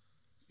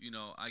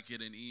 I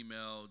get an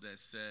email that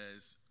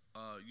says,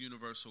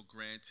 Universal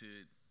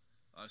granted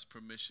us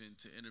permission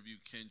to interview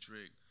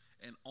Kendrick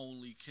and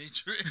only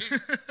Kendrick.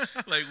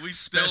 Like, we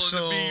still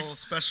in the beef.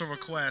 Special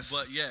request.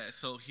 But yeah,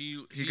 so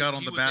he got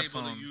on the bat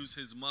phone. phone. To use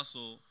his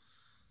muscle,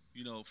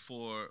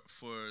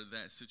 for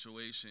that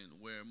situation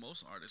where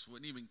most artists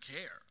wouldn't even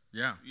care.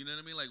 Yeah. You know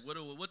what I mean? Like,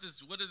 what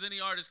does any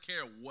artist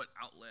care what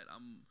outlet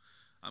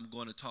I'm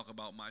going to talk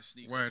about my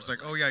sneaker? Where it's like,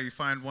 oh yeah, you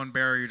find one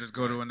barrier, you just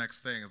go to the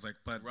next thing. It's like,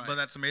 but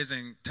that's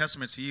amazing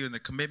testament to you and the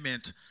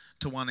commitment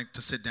to wanting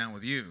to sit down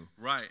with you,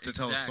 right? To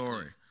tell a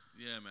story.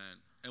 Yeah, man.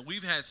 And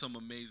we've had some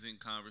amazing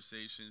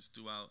conversations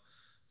throughout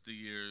the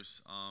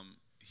years.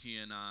 He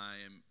and I,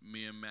 and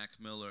me and Mac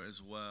Miller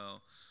as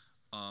well.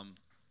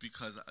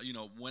 Because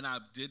when I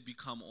did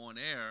become on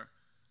air,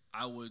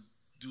 I would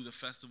do the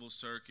festival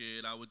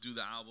circuit. I would do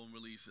the album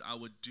release. I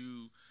would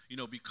do,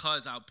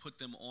 because I put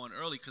them on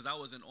early because I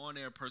was an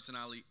on-air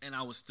personality and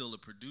I was still a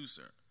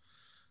producer.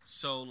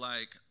 So,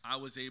 I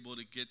was able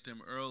to get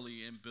them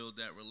early and build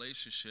that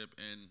relationship,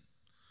 and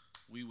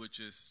we would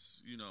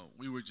just,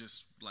 we were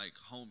just like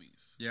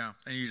homies. Yeah,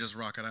 and you just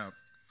rock it out.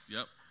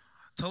 Yep.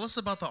 Tell us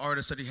about the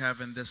artists that you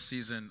have in this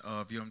season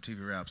of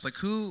YoMTV Raps. Like,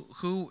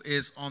 who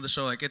is on the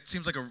show? Like, it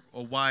seems like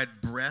a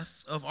wide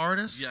breadth of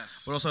artists.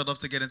 Yes. But also, I'd love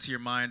to get into your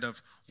mind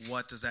of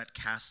what does that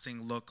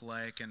casting look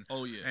like, and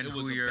it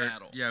was a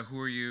battle. Yeah, who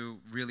are you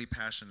really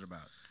passionate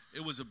about?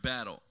 It was a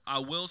battle. I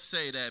will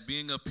say that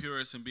being a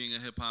purist and being a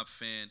hip hop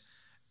fan,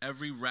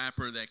 every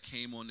rapper that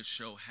came on the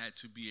show had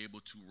to be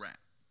able to rap.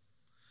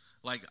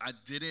 Like, I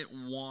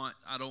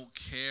don't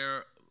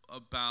care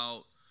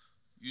about,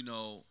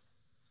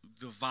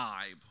 the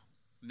vibe.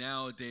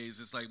 Nowadays,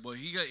 it's like, well,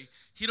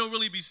 he don't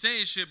really be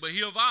saying shit, but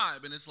he'll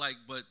vibe. And it's like,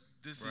 but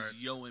this is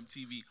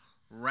YoMTV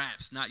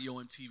Raps, not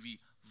YoMTV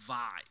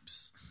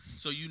Vibes.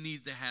 So you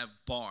need to have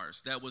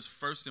bars. That was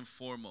first and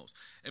foremost.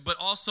 But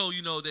also,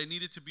 there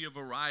needed to be a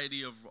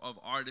variety of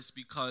artists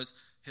because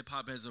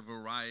hip-hop has a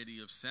variety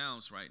of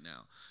sounds right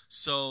now.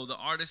 So the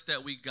artist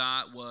that we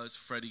got was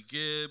Freddie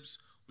Gibbs.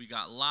 We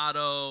got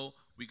Lotto.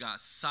 We got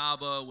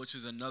Saba, which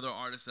is another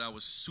artist that I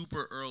was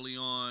super early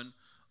on.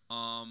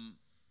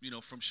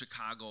 From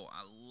Chicago.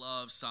 I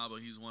love Saba.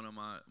 He's one of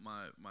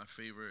my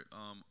favorite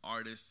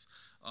artists.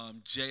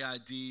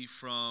 JID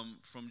from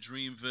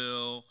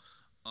Dreamville.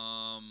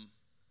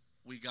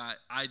 We got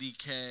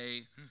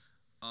IDK.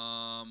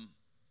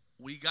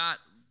 We got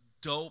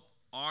dope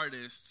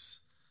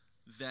artists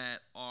that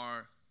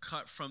are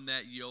cut from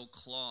that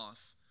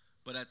cloth,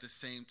 but at the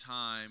same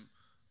time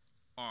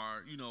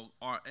are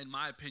in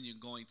my opinion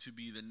going to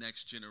be the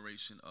next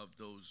generation of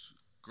those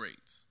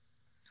greats.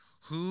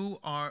 Who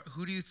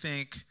do you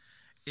think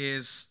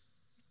is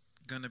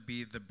going to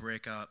be the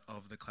breakout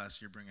of the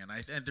class you're bringing?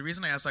 And the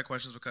reason I ask that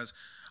question is because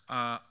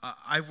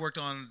I've worked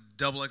on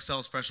Double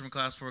XL's freshman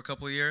class for a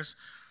couple of years,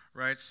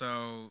 right?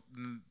 So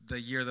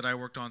the year that I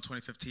worked on,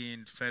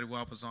 2015, Fed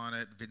Wap was on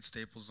it, Vince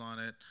Staples on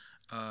it,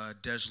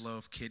 Dej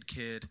Loaf,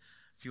 Kid, a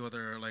few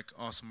other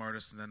awesome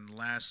artists. And then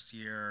last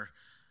year,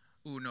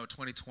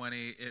 2020,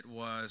 it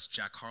was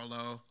Jack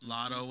Harlow.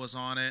 Lotto was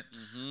on it.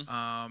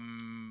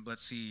 Mm-hmm.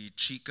 Let's see,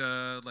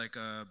 Chica,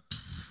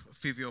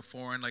 Fivio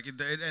Foreign,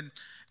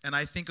 and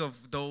I think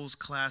of those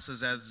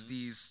classes as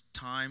these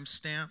time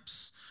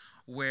stamps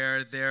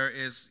where there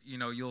is,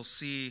 you'll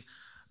see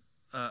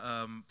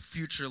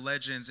future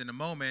legends in a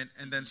moment,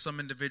 and then some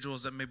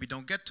individuals that maybe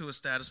don't get to a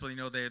status, but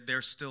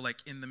they're still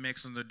in the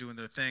mix and they're doing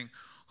their thing.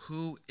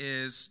 Who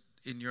is,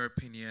 in your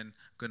opinion,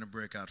 going to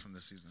break out from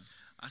this season?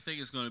 I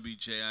think it's going to be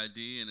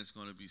JID and it's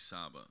going to be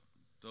Saba.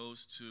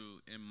 Those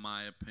two, in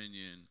my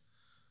opinion,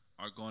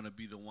 are going to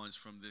be the ones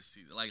from this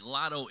season.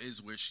 Lotto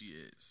is where she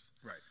is.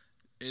 Right.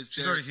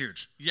 She's already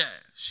huge. Yeah,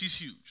 she's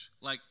huge.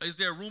 Is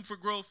there room for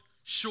growth?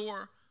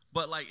 Sure.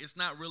 But, it's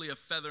not really a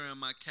feather in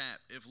my cap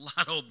if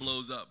Lotto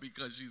blows up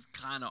because she's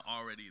kind of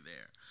already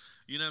there.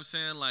 You know what I'm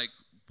saying?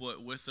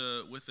 But with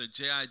a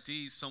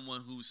JID,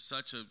 someone who's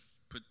such a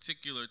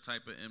particular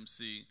type of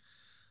MC,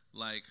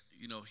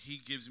 he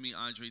gives me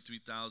Andre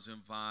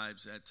 3000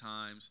 vibes at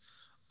times.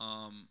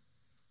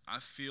 I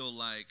feel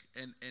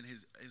and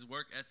his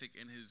work ethic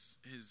and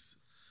his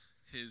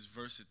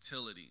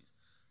versatility,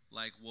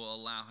 will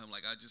allow him.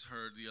 I just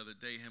heard the other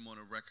day him on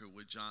a record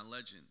with John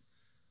Legend,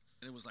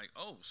 and it was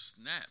oh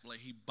snap,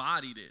 he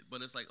bodied it.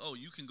 But it's oh,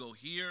 you can go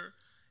here,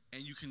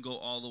 and you can go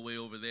all the way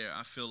over there.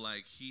 I feel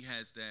like he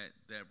has that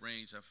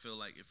range. I feel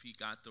like if he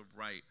got the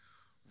right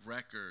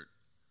record,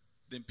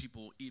 then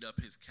people will eat up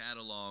his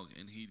catalog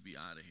and he'd be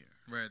out of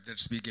here. Right, that'd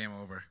just be game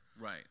over.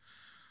 Right.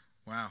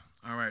 Wow.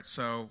 All right,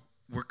 so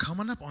we're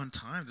coming up on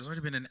time. There's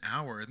already been an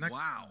hour. Isn't that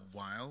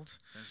wild?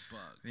 That's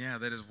bug. Yeah,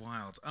 that is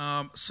wild.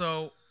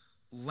 So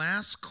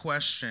last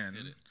question.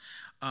 Hit it.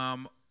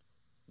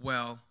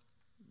 Well,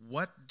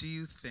 what do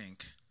you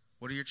think?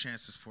 What are your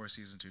chances for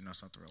season 2? No,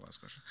 it's not the real last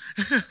question.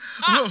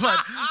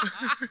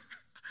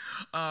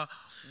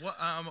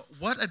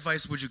 What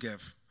advice would you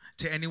give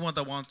to anyone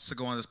that wants to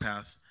go on this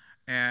path,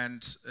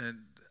 and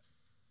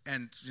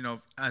you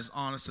know, as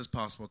honest as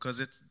possible,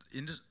 because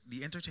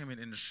the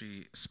entertainment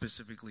industry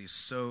specifically is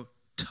so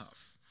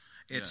tough.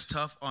 It's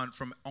tough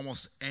from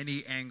almost any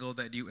angle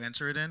that you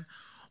enter it in.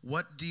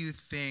 What do you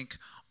think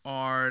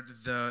are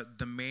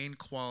the main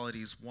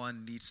qualities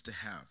one needs to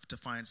have to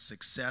find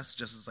success,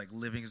 just as like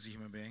living as a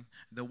human being?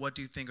 What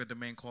do you think are the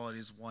main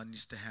qualities one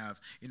needs to have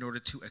in order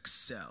to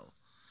excel?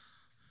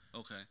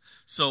 Okay.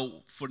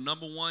 So for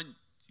number one,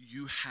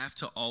 you have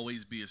to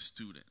always be a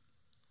student.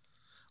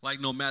 Like,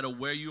 no matter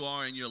where you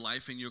are in your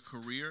life and your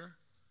career,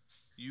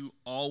 you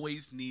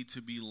always need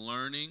to be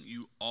learning.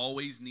 You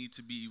always need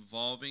to be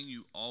evolving.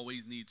 You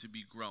always need to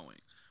be growing.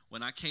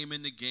 When I came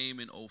in the game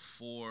in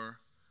 2004,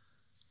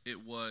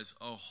 it was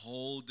a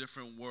whole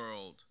different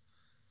world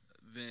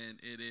than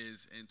it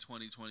is in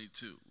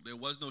 2022. There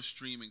was no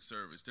streaming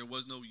service. There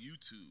was no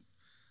YouTube.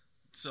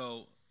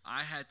 So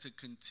I had to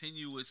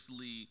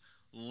continuously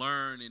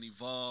learn and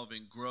evolve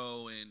and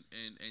grow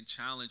and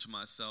challenge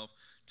myself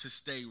to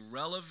stay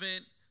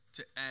relevant,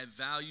 to add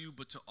value,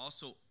 but to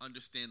also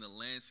understand the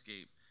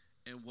landscape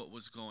and what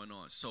was going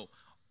on. So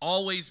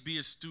always be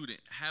a student.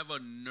 Have a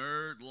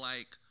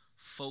nerd-like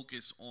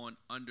focus on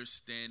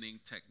understanding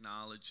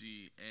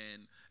technology,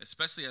 and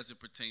especially as it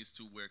pertains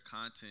to where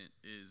content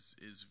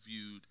is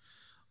viewed.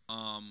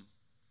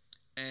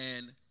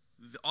 And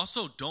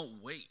also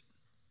don't wait.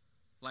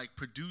 Like,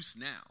 produce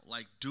now.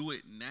 Like, do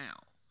it now.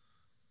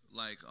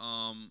 Like,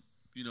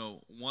 you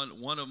know,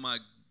 one of my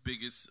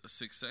biggest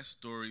success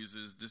stories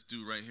is this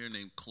dude right here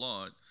named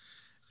Claude.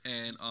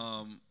 And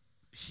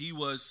he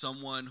was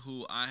someone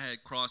who I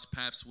had crossed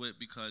paths with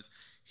because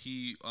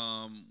he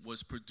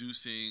was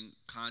producing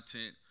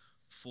content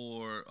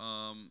for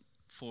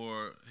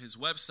his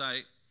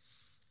website.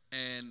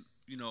 And,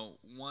 you know,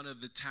 one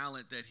of the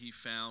talent that he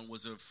found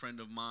was a friend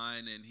of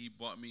mine, and he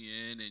brought me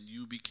in, and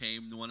you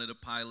became one of the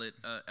pilot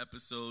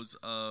episodes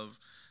of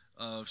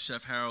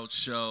Chef Harold's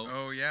show.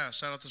 Oh yeah,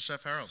 shout out to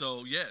Chef Harold.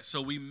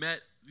 So we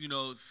met, you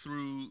know,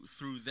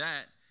 through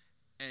that,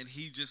 and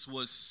he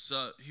was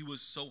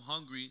so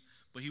hungry,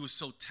 but he was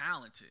so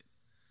talented.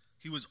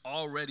 He was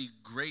already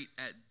great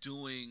at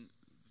doing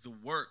the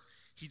work.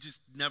 He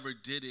just never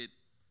did it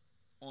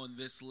on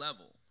this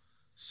level.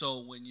 So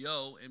when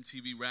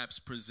MTV Raps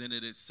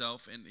presented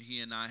itself, and he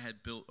and I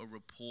had built a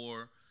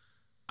rapport,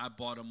 I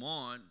brought him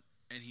on,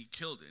 and he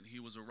killed it. He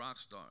was a rock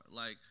star.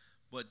 Like,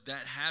 but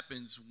that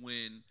happens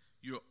when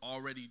you're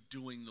already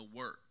doing the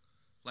work.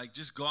 Like,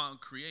 just go out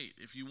and create.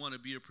 If you want to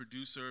be a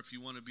producer, if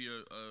you want to be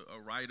a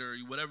writer,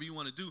 whatever you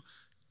want to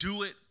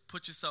do it.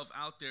 Put yourself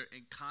out there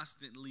and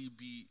constantly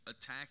be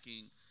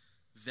attacking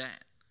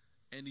that.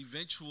 And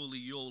eventually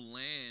you'll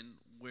land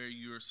where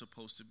you're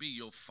supposed to be.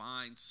 You'll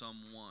find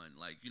someone.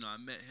 Like, you know, I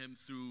met him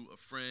through a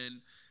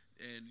friend,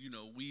 and, you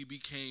know, we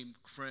became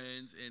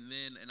friends, and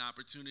then an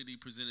opportunity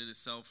presented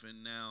itself,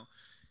 and now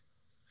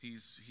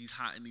he's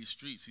hot in these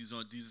streets. He's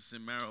on Desus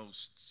and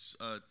Mero's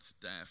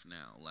staff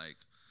now. Like,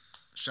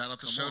 shout out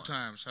to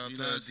Showtime. Shout out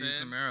to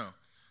Desus and Mero.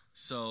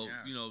 So,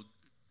 you know,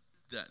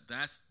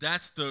 that's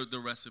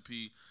the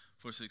recipe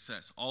for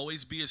success.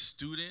 Always be a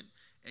student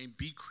and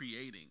be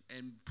creating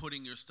and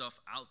putting your stuff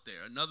out there.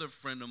 Another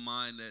friend of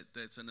mine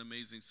that's an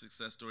amazing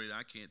success story that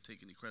I can't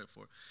take any credit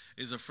for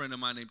is a friend of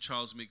mine named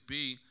Charles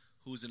McBee,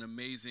 who's an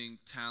amazing,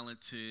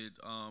 talented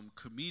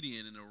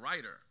comedian and a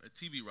writer, a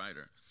TV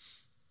writer.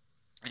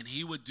 And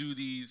he would do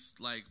these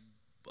like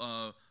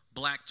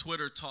Black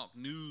Twitter Talk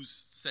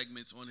news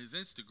segments on his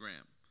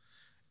Instagram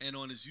and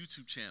on his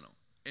YouTube channel,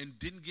 and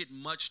didn't get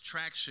much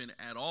traction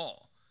at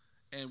all,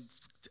 and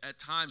at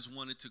times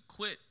wanted to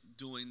quit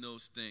doing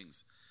those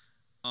things.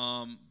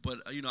 But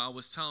you know, I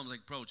was telling him,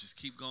 like, bro, just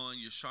keep going.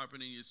 You're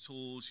sharpening your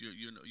tools.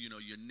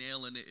 You're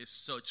nailing it. It's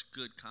such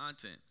good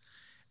content.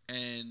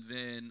 And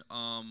then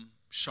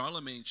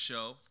Charlamagne's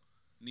show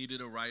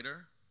needed a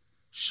writer.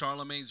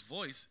 Charlamagne's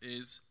voice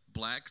is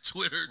Black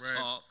Twitter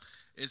Talk.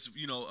 It's,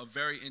 you know, a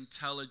very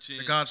intelligent...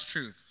 The God's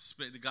Truth.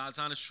 The God's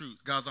Honest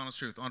Truth. God's Honest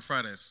Truth on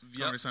Fridays,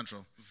 Comedy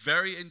Central.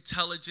 Very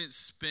intelligent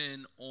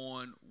spin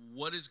on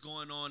what is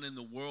going on in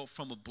the world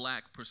from a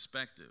black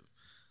perspective.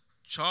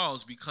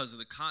 Charles, because of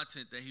the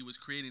content that he was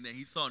creating that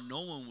he thought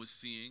no one was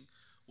seeing,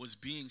 was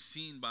being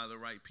seen by the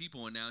right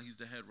people, and now he's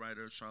the head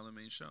writer of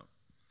Charlamagne's show.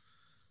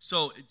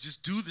 So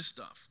just do the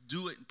stuff.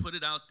 Do it and put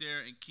it out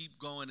there and keep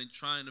going and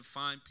trying to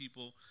find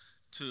people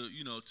to,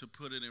 you know, to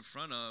put it in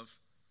front of.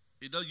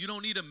 You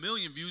don't need 1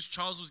 million views.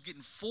 Charles was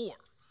getting 4.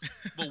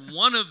 But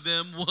one of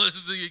them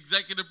was the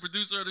executive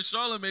producer of the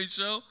Charlamagne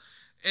show,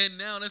 and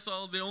now that's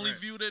all the only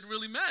view that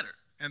really mattered.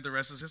 And the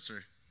rest is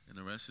history. And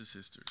the rest is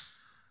history.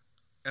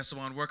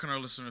 Esteban, where can our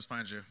listeners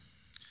find you?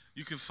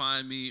 You can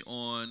find me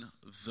on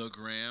the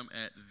gram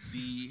at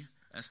the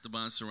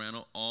Esteban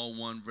Serrano, all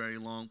one very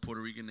long Puerto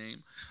Rican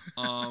name.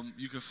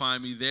 You can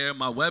find me there.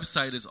 My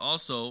website is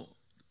also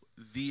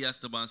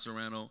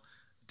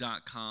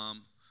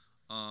theestebanserrano.com.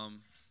 I'm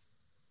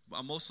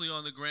mostly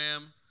on the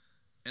gram,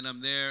 and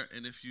I'm there.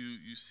 And if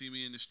you see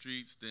me in the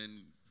streets,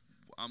 then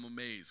I'm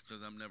amazed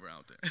because I'm never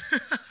out there.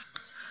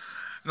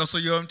 And also,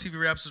 Yo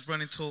MTV Raps is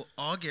running till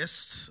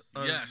August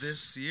of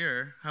this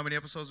year. How many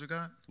episodes we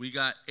got? We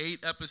got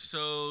 8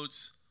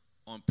 episodes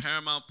on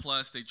Paramount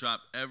Plus. They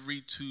drop every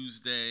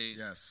Tuesday.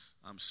 Yes.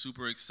 I'm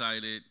super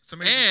excited. It's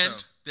amazing. And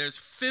show. There's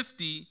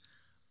 50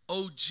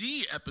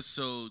 OG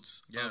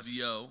episodes of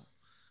Yo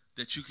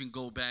that you can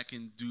go back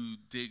and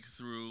dig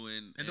through.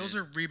 And those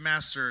are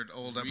remastered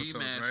old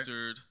episodes, right?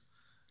 Remastered.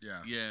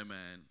 Yeah. Yeah,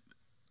 man.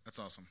 That's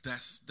awesome.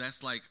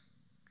 That's like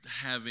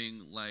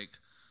having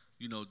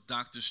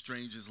Doctor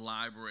Strange's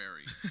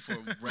library for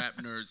rap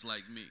nerds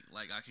like me.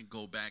 Like I can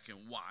go back and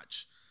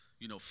watch,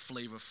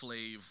 Flavor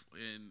Flav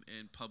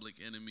and Public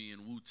Enemy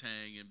and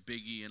Wu-Tang and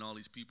Biggie and all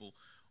these people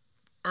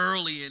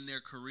early in their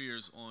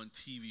careers on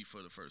TV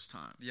for the first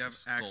time. You have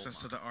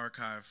access to the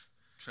archive.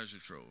 Treasure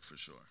trove for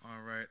sure.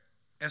 All right.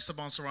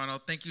 Esteban Serrano,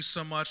 thank you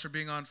so much for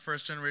being on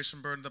First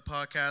Generation Burden, the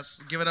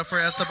podcast. Give it up for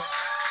Esteban.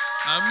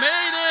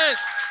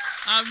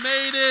 I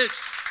made it.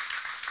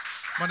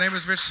 My name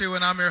is Rich Chu,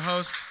 and I'm your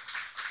host.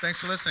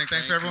 Thanks for listening.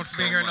 Thanks for everyone for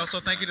being here. And also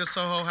thank you to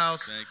Soho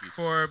House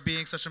for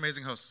being such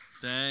amazing hosts.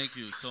 Thank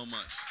you so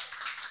much.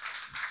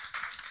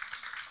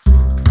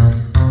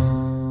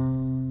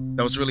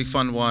 That was a really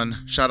fun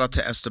one. Shout out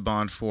to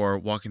Esteban for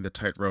walking the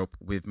tightrope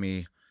with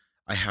me.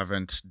 I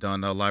haven't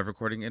done a live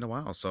recording in a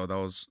while, so that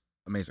was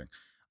amazing.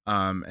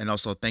 And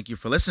also thank you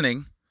for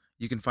listening.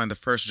 You can find the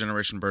First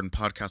Generation Burden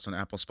podcast on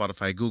Apple,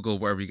 Spotify, Google,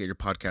 wherever you get your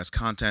podcast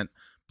content.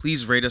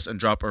 Please rate us and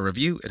drop a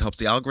review. It helps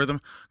the algorithm.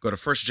 Go to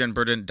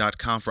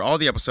firstgenburden.com for all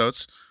the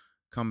episodes.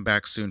 Come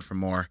back soon for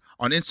more.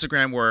 On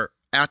Instagram, we're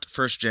at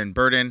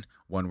firstgenburden.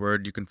 One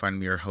word. You can find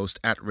me, your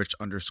host, at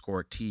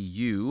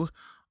rich_tu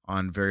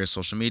on various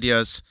social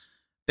medias.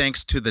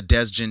 Thanks to the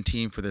Desgen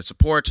team for their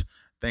support.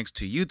 Thanks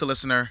to you, the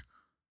listener.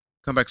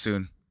 Come back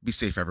soon. Be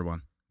safe,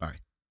 everyone.